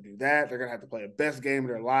 they're gonna have to do that, they're gonna have to play the best game of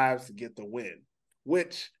their lives to get the win.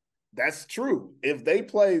 Which, that's true. If they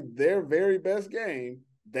play their very best game,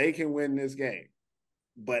 they can win this game.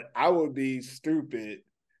 But I would be stupid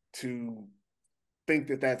to think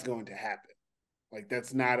that that's going to happen. Like,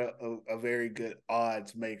 that's not a very good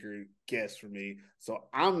odds maker guess for me. So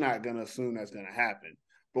I'm not going to assume that's going to happen.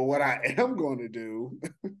 But what I am going to do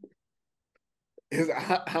is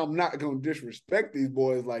I'm not going to disrespect these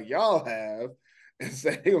boys like y'all have and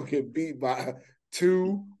say they're going to get beat by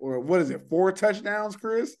 2 or 4 touchdowns,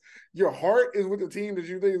 Chris? Your heart is with the team that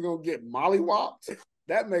you think is going to get mollywopped?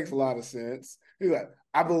 That makes a lot of sense. He's like,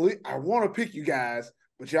 I want to pick you guys,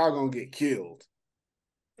 but y'all going to get killed.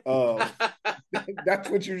 That's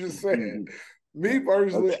what you just said. Me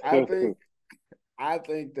personally, I think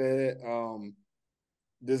that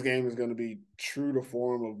this game is going to be true to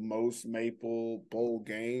form of most Maple Bowl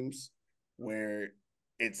games, where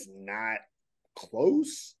it's not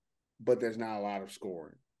close, but there's not a lot of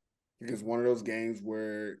scoring. Because one of those games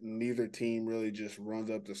where neither team really just runs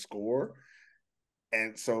up the score.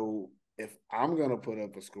 And so if I'm going to put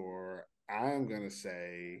up a score, I'm going to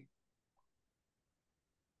say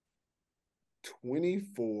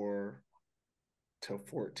 24-14.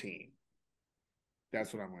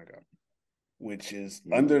 That's what I'm going to go, which is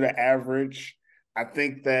under the average. I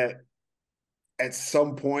think that at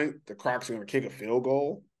some point the Crocs are going to kick a field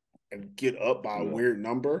goal and get up by a weird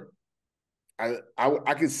number.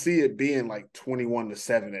 I could see it being like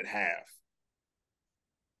 21-7 at half.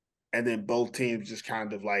 And then both teams just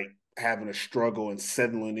kind of like having a struggle and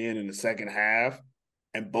settling in the second half,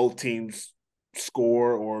 and both teams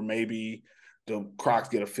score, or maybe the Crocs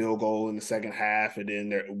get a field goal in the second half and then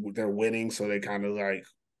they're winning, so they kind of like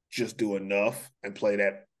just do enough and play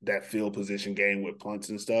that field position game with punts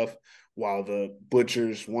and stuff. While the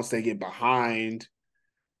Butchers, once they get behind,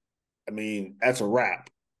 I mean, that's a wrap.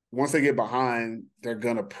 Once they get behind, they're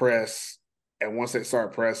gonna press, and once they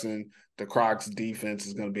start pressing, the Crocs defense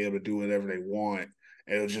is gonna be able to do whatever they want.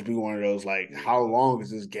 And it'll just be one of those like, how long is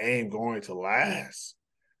this game going to last?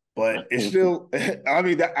 But it's still, I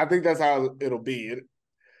mean, I think that's how it'll be.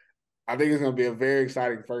 I think it's going to be a very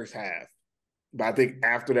exciting first half. But I think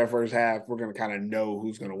after that first half, we're going to kind of know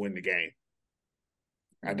who's going to win the game.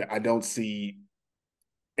 I don't see,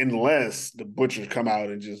 unless the Butchers come out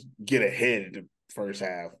and just get ahead in the first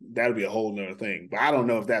half, that'll be a whole nother thing. But I don't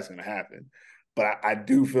know if that's going to happen. But I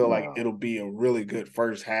do feel like it'll be a really good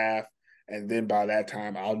first half. And then by that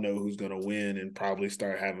time, I'll know who's going to win and probably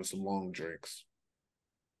start having some long drinks.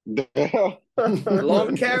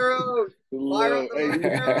 Long Caro. Look,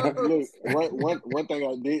 one thing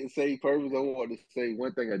I didn't say, purpose I wanted to say,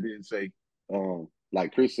 one thing I didn't say,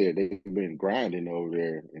 like Chris said, they've been grinding over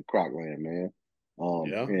there in Crocland, man.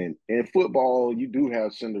 Yeah. And in football, you do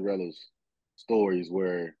have Cinderella's stories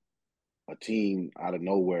where a team out of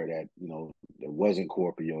nowhere that, that wasn't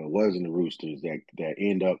Corpio, it wasn't the Roosters that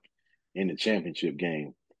end up in the championship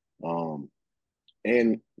game.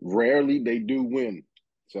 And rarely they do win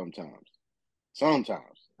sometimes.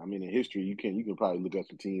 I mean, in history, you can probably look up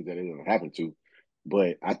some teams that it didn't happen to.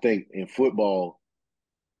 But I think in football,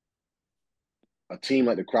 a team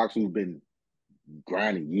like the Crocs who've been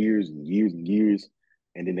grinding years and years and years,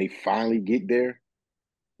 and then they finally get there,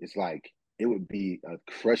 it's like it would be a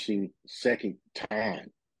crushing second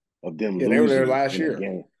time of them losing they were there last in a year.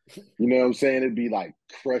 game. You know what I'm saying? It'd be like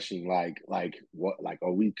crushing, like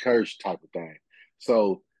are we cursed type of thing.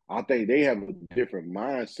 So I think they have a different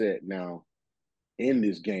mindset now in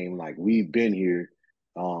this game. Like, we've been here.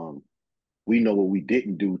 We know what we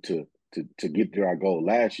didn't do to get to our goal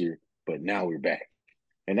last year, but now we're back.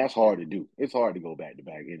 And that's hard to do. It's hard to go back to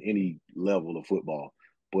back in any level of football.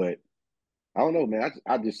 But I don't know, man.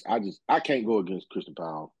 I can't go against Christian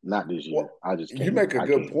Powell. Not this year. Well, I just can't. You make a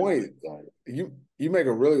good point. Like, you make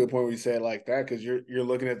a really good point when you say it like that, because you're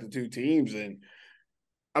looking at the two teams, and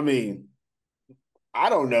I mean, I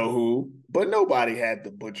don't know who, but nobody had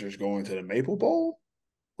the Butchers going to the Maple Bowl.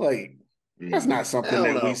 Like, that's not something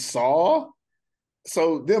that we saw.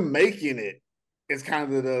 So them making it is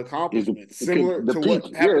kind of the accomplishment, similar to peak. what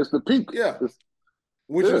happened. Yeah, it's the peak. Yeah,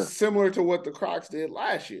 which is similar to what the Crocs did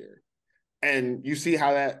last year. And you see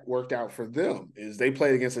how that worked out for them. Is they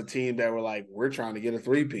played against a team that were like, we're trying to get a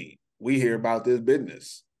three-peat. We hear about this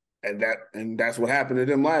business. And that's what happened to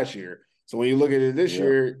them last year. So when you look at it this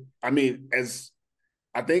year, I mean,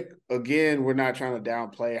 I think, again, we're not trying to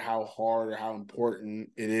downplay how hard or how important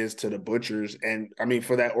it is to the Butchers. And, I mean,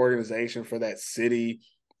 for that organization, for that city,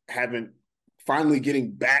 finally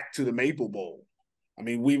getting back to the Maple Bowl. I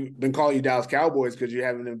mean, we've been calling you Dallas Cowboys because you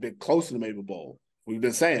haven't been close to the Maple Bowl. We've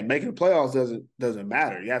been saying making the playoffs doesn't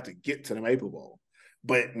matter. You have to get to the Maple Bowl.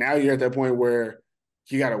 But now you're at that point where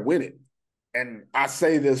you got to win it. And I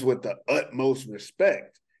say this with the utmost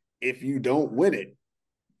respect. If you don't win it,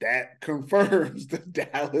 that confirms the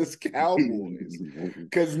Dallas Cowboys,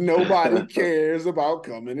 because nobody cares about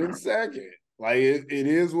coming in second. Like, it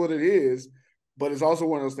is what it is. But it's also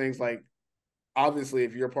one of those things, like, obviously,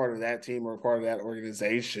 if you're part of that team or part of that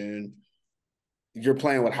organization, you're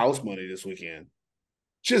playing with house money this weekend.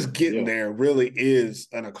 Just getting there really is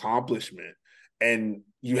an accomplishment. And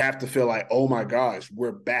you have to feel like, oh my gosh,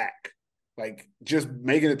 we're back. Like, just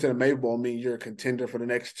making it to the Maple Bowl means you're a contender for the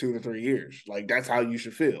next 2 to 3 years. Like, that's how you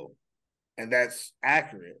should feel. And that's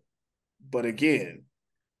accurate. But again,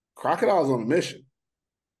 Crocodile's on a mission.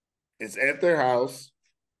 It's at their house.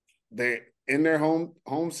 They're in their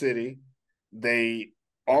home city. They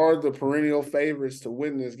are the perennial favorites to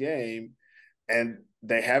win this game. And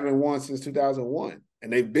they haven't won since 2001.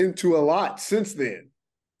 And they've been to a lot since then.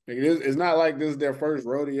 Like, it's not like this is their first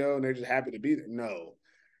rodeo and they're just happy to be there. No.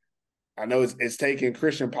 I know it's taken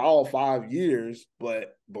Christian Powell 5 years,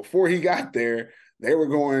 but before he got there, they were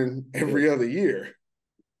going every other year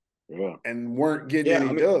and weren't getting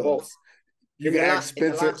any dubs. Well, you can ask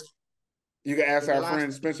Spencer. You can ask our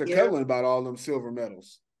friend Spencer Cutland about all them silver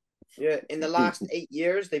medals. Yeah, in the last 8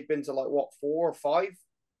 years, they've been to 4 or 5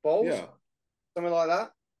 bowls? Yeah. Something like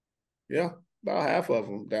that? Yeah, about half of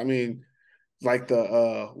them. I mean, like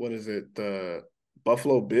the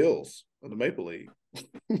Buffalo Bills of the Maple League.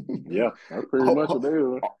 Yeah, that's pretty much what they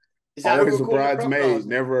were. Always a bridesmaid,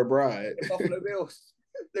 never a bride. The Buffalo Bills.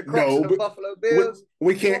 The Crocs No, are the but Buffalo Bills.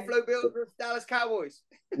 we The can't. Buffalo Bills are the Dallas Cowboys.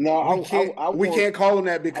 No, We can't call them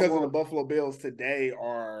that because of the want, Buffalo Bills today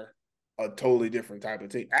are a totally different type of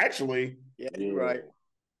team. Actually, Yeah, you're right.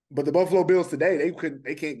 but the Buffalo Bills today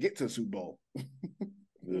they can't get to the Super Bowl. It's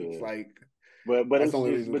Yeah, like but that's the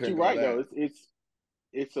only reason we but couldn't you're call right that. though.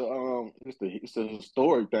 It's a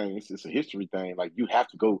historic thing. It's a history thing. Like you have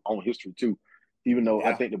to go on history too. Even though I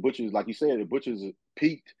Yeah. think the Butchers, like you said, the Butchers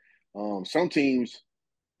peaked. Some teams,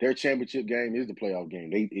 their championship game is the playoff game.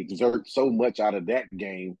 They exert so much out of that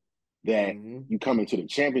game that Mm-hmm. you come into the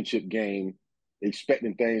championship game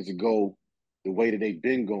expecting things to go the way that they've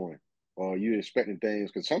been going, or you're expecting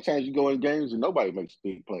things because sometimes you go in games and nobody makes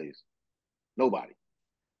big plays, nobody,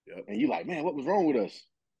 Yep. and you're like, man, what was wrong with us?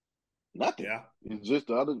 Nothing. Yeah. It's just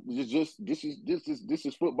the other. It's just this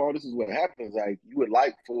is football. This is what happens. Like you would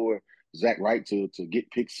like for Zach Wright to get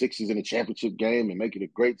pick sixes in a championship game and make it a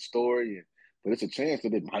great story, but it's a chance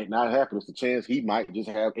that it might not happen. It's a chance he might just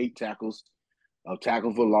have 8 tackles, a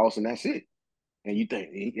tackle for loss, and that's it. And you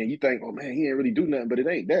think, oh man, he ain't really do nothing, but it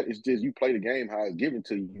ain't that. It's just you play the game how it's given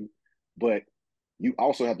to you, but you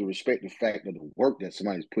also have to respect the fact of the work that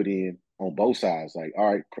somebody's put in on both sides. Like,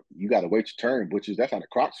 all right, you got to wait your turn, butchers. That's how the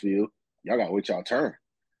Crocs feel. Y'all got to wait y'all turn.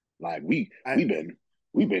 Like we've been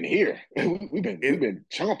here. we've If been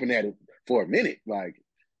chomping at it for a minute. Like,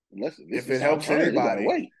 unless this if is it our helps turn, you got to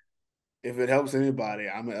anybody,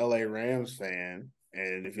 wait. I'm an LA Rams fan,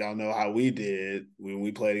 and if y'all know how we did when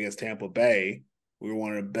we played against Tampa Bay, we were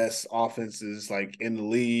one of the best offenses like in the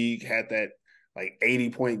league. Had that like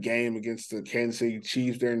 80-point game against the Kansas City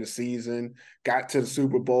Chiefs during the season. Got to the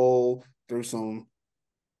Super Bowl through some.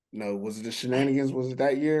 No, was it the shenanigans? Was it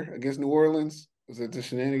that year against New Orleans? Was it the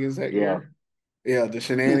shenanigans that Yeah. year? Yeah, the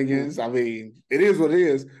shenanigans. I mean, it is what it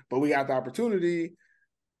is, but we got the opportunity,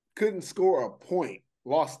 couldn't score a point,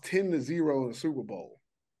 lost 10-0 in the Super Bowl.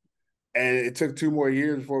 And it took 2 more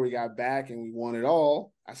years before we got back and we won it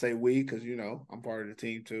all. I say we because, I'm part of the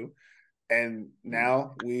team too. And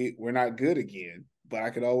now we're not good again. But I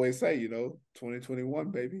could always say,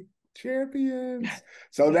 2021, baby, champions.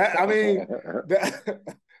 So that, I mean,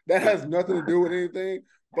 that has nothing to do with anything.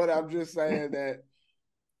 But I'm just saying that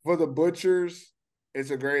for the Butchers,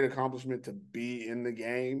 it's a great accomplishment to be in the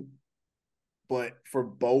game. But for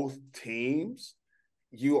both teams,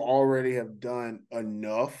 you already have done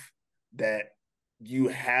enough that you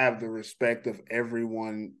have the respect of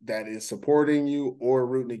everyone that is supporting you or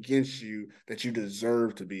rooting against you, that you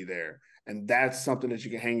deserve to be there. And that's something that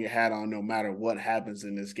you can hang your hat on no matter what happens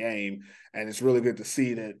in this game. And it's really good to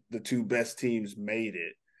see that the two best teams made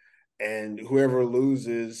it. And whoever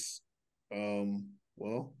loses,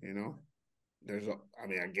 well,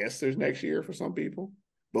 I guess there's next year for some people.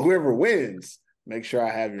 But whoever wins, make sure I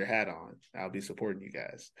have your hat on. I'll be supporting you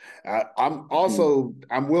guys. I'm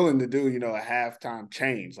willing to do, a halftime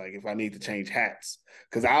change, like if I need to change hats,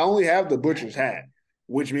 because I only have the butcher's hat,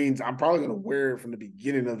 which means I'm probably going to wear it from the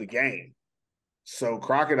beginning of the game. So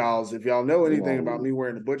Crocodiles, if y'all know anything about me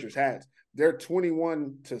wearing the butcher's hats, they're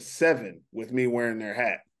 21-7 with me wearing their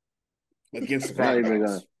hat against the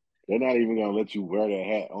Crocodiles. They're not even gonna let you wear that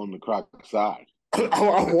hat on the Croc side.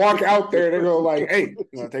 I'll walk out there. They're going like, "Hey, you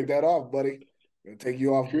gonna take that off, buddy? Gonna take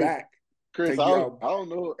you off back." Chris, I don't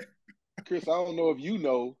know. Chris, I don't know if you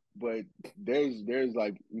know, but there's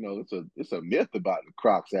like it's a myth about the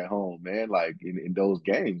Crocs at home, man. Like in those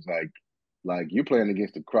games, like you're playing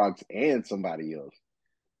against the Crocs and somebody else.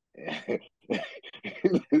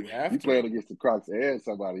 You have you to. playing against the Crocs and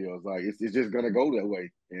somebody else. Like it's just gonna go that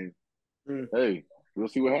way. And hey, we'll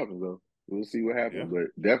see what happens though. We'll see what happens. Yeah.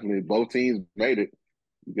 But definitely both teams made it.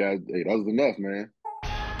 You guys, hey, that was enough, man.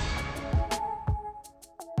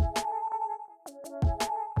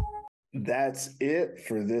 That's it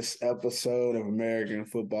for this episode of American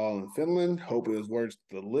Football in Finland. Hope it was worth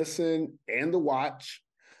the listen and the watch.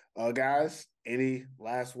 Guys, any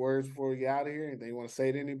last words before we get out of here? Anything you want to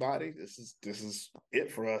say to anybody? This is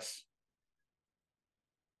it for us.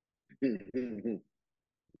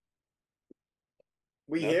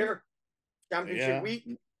 We here. Championship Yeah.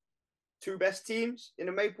 week. Two best teams in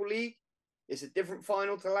the Maple League. It's a different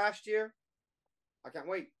final to last year. I can't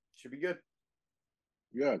wait. Should be good.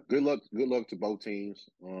 Yeah, good luck. Good luck to both teams.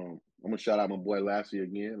 I'm gonna shout out my boy Lassie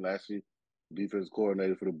again. Lassie, defense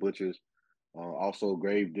coordinator for the Butchers. Also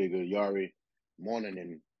Gravedigger Yari Morning,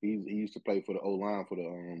 and he used to play for the O line for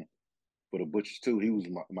the Butchers too. He was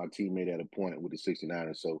my teammate at a point with the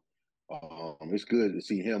 69ers. So it's good to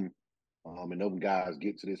see him and those guys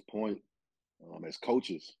get to this point as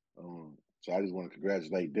coaches. So I just want to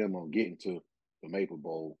congratulate them on getting to the Maple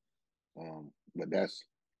Bowl. But that's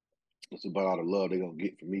about all the love they're gonna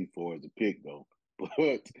get from me for as a pick though.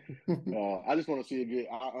 But I just want to see a good.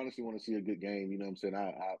 I honestly want to see a good game. You know what I'm saying?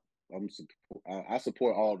 I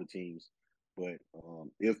support all the teams, but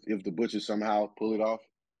if the Butchers somehow pull it off,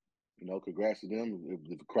 congrats to them.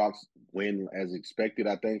 If the Crocs win as expected,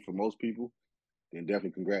 I think for most people, then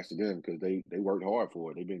definitely congrats to them because they worked hard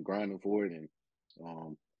for it. They've been grinding for it, and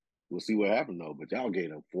we'll see what happens though. But y'all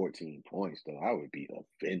gave them 14 points though. I would be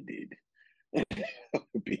offended. I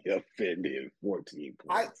would be offended. 14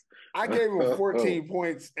 points. I gave him 14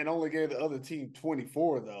 points and only gave the other team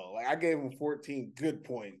 24 though. Like I gave him 14 good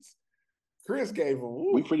points. Chris gave him.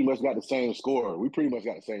 Ooh. We pretty much got the same score. We pretty much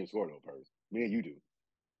got the same score though, Purse. Me and you do.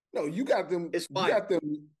 No, you got them. It's fine.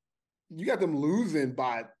 You got them losing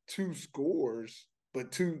by 2 scores,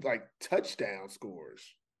 but 2 like touchdown scores.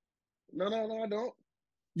 No, I don't.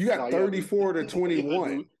 You got 34 to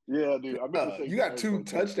 21. Yeah, dude. I meant to say you got 2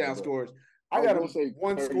 touchdown scores. I got to say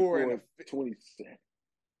one score and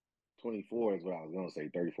 24 is what I was going to say.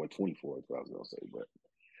 34-24 is what I was going to say, but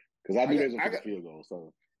because I knew they was going to kick a field goal.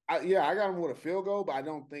 So I got them with a field goal, but I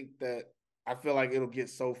don't think that. I feel like it'll get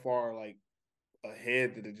so far like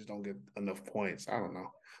ahead that they just don't get enough points. I don't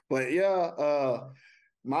know, but yeah.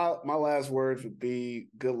 My last words would be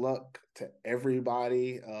good luck to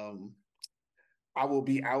everybody. I will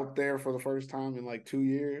be out there for the first time in like 2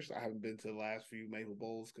 years. I haven't been to the last few Maple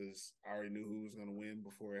Bowls because I already knew who was going to win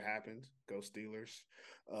before it happened. Go Steelers.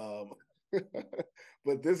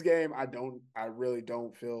 But this game, I really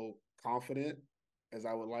don't feel confident as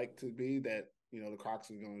I would like to be that, the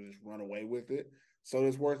Crocs are going to just run away with it. So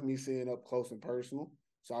it's worth me seeing up close and personal.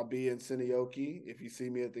 So I'll be in Sineoki. If you see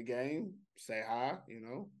me at the game, say hi,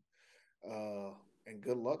 and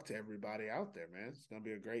good luck to everybody out there, man. It's going to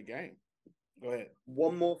be a great game. Go ahead.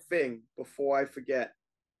 One more thing before I forget.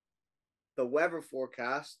 The weather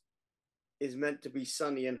forecast is meant to be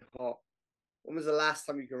sunny and hot. When was the last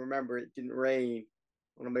time you can remember it didn't rain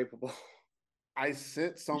on a Maple Bowl? I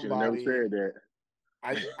sent somebody. You should have never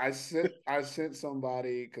I said that. I sent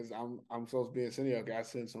somebody because I'm supposed to be in Sineoki. I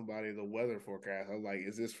sent somebody the weather forecast. I was like,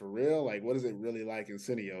 "Is this for real? Like, what is it really like in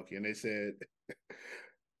Sineoki?" And they said,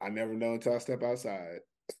 "I never know until I step outside."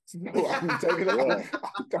 No, I'm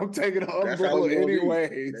taking an umbrella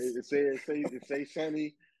anyways. It say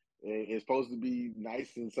sunny. It's supposed to be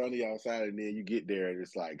nice and sunny outside, and then you get there and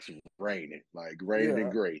it's like raining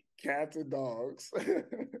and gray. Cats and dogs.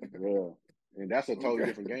 Yeah. And that's a totally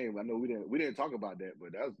different game. I know we didn't talk about that,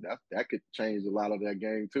 but that could change a lot of that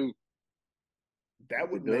game too. That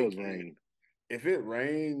would make rain. If it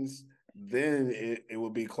rains, then it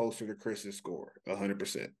would be closer to Chris's score,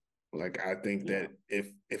 100%. Like I think that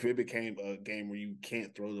if it became a game where you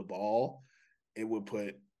can't throw the ball, it would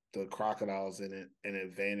put the Crocodiles in an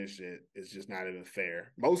advantage that is just not even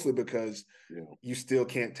fair. Mostly because you still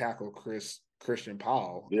can't tackle Christian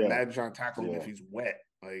Powell. Yeah. Imagine trying to tackle him if he's wet.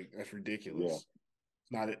 Like that's ridiculous.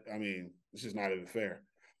 It's not. I mean, it's just not even fair.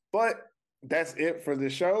 But that's it for the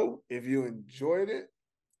show. If you enjoyed it,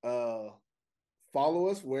 follow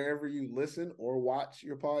us wherever you listen or watch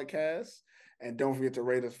your podcasts. And don't forget to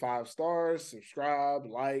rate us 5 stars, subscribe,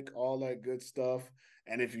 like, all that good stuff.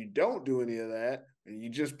 And if you don't do any of that and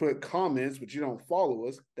you just put comments, but you don't follow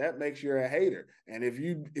us, that makes you a hater. And if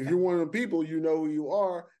you're one of the people, you know who you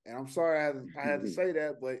are. And I'm sorry I had to say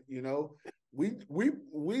that, but we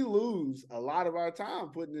lose a lot of our time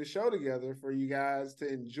putting this show together for you guys to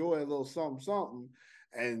enjoy a little something.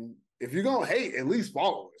 And if you're gonna hate, at least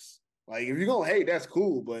follow us. Like if you're gonna hate, that's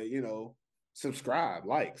cool, but subscribe,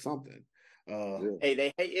 like something. Hey,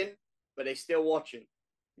 they hating, but they still watching.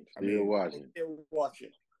 Still watching.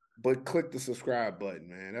 But click the subscribe button,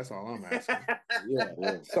 man. That's all I'm asking.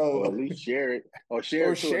 Yeah. So or at least share it. Or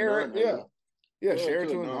share it to a non-hater. Yeah, share it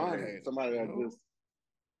to a non-hater. Somebody that just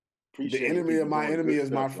the enemy of my enemy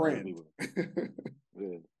is my friend.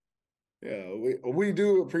 Yeah, we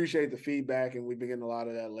do appreciate the feedback, and we've been getting a lot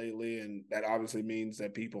of that lately, and that obviously means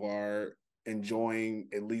that people are enjoying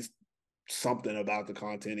at least something about the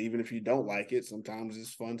content. Even if you don't like it, sometimes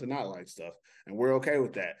it's fun to not like stuff, and we're okay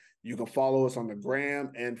with that. You can follow us on the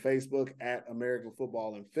gram and Facebook at American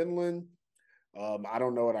Football in Finland. I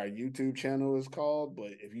don't know what our YouTube channel is called,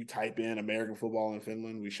 but if you type in American Football in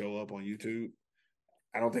Finland, we show up on YouTube.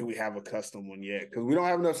 I don't think we have a custom one yet because we don't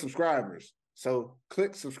have enough subscribers. So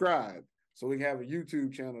click subscribe so we can have a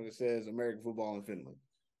YouTube channel that says American Football in Finland.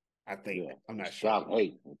 I think. Yeah. I'm not sure. Stop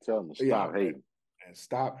hating. Tell them to stop hating. And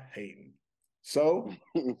stop hating. So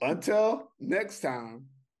until next time,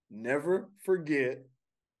 never forget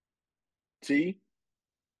AFF.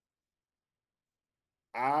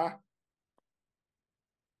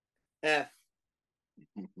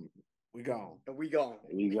 We gone. And we gone.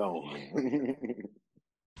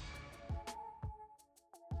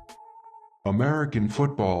 American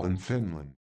football in Finland.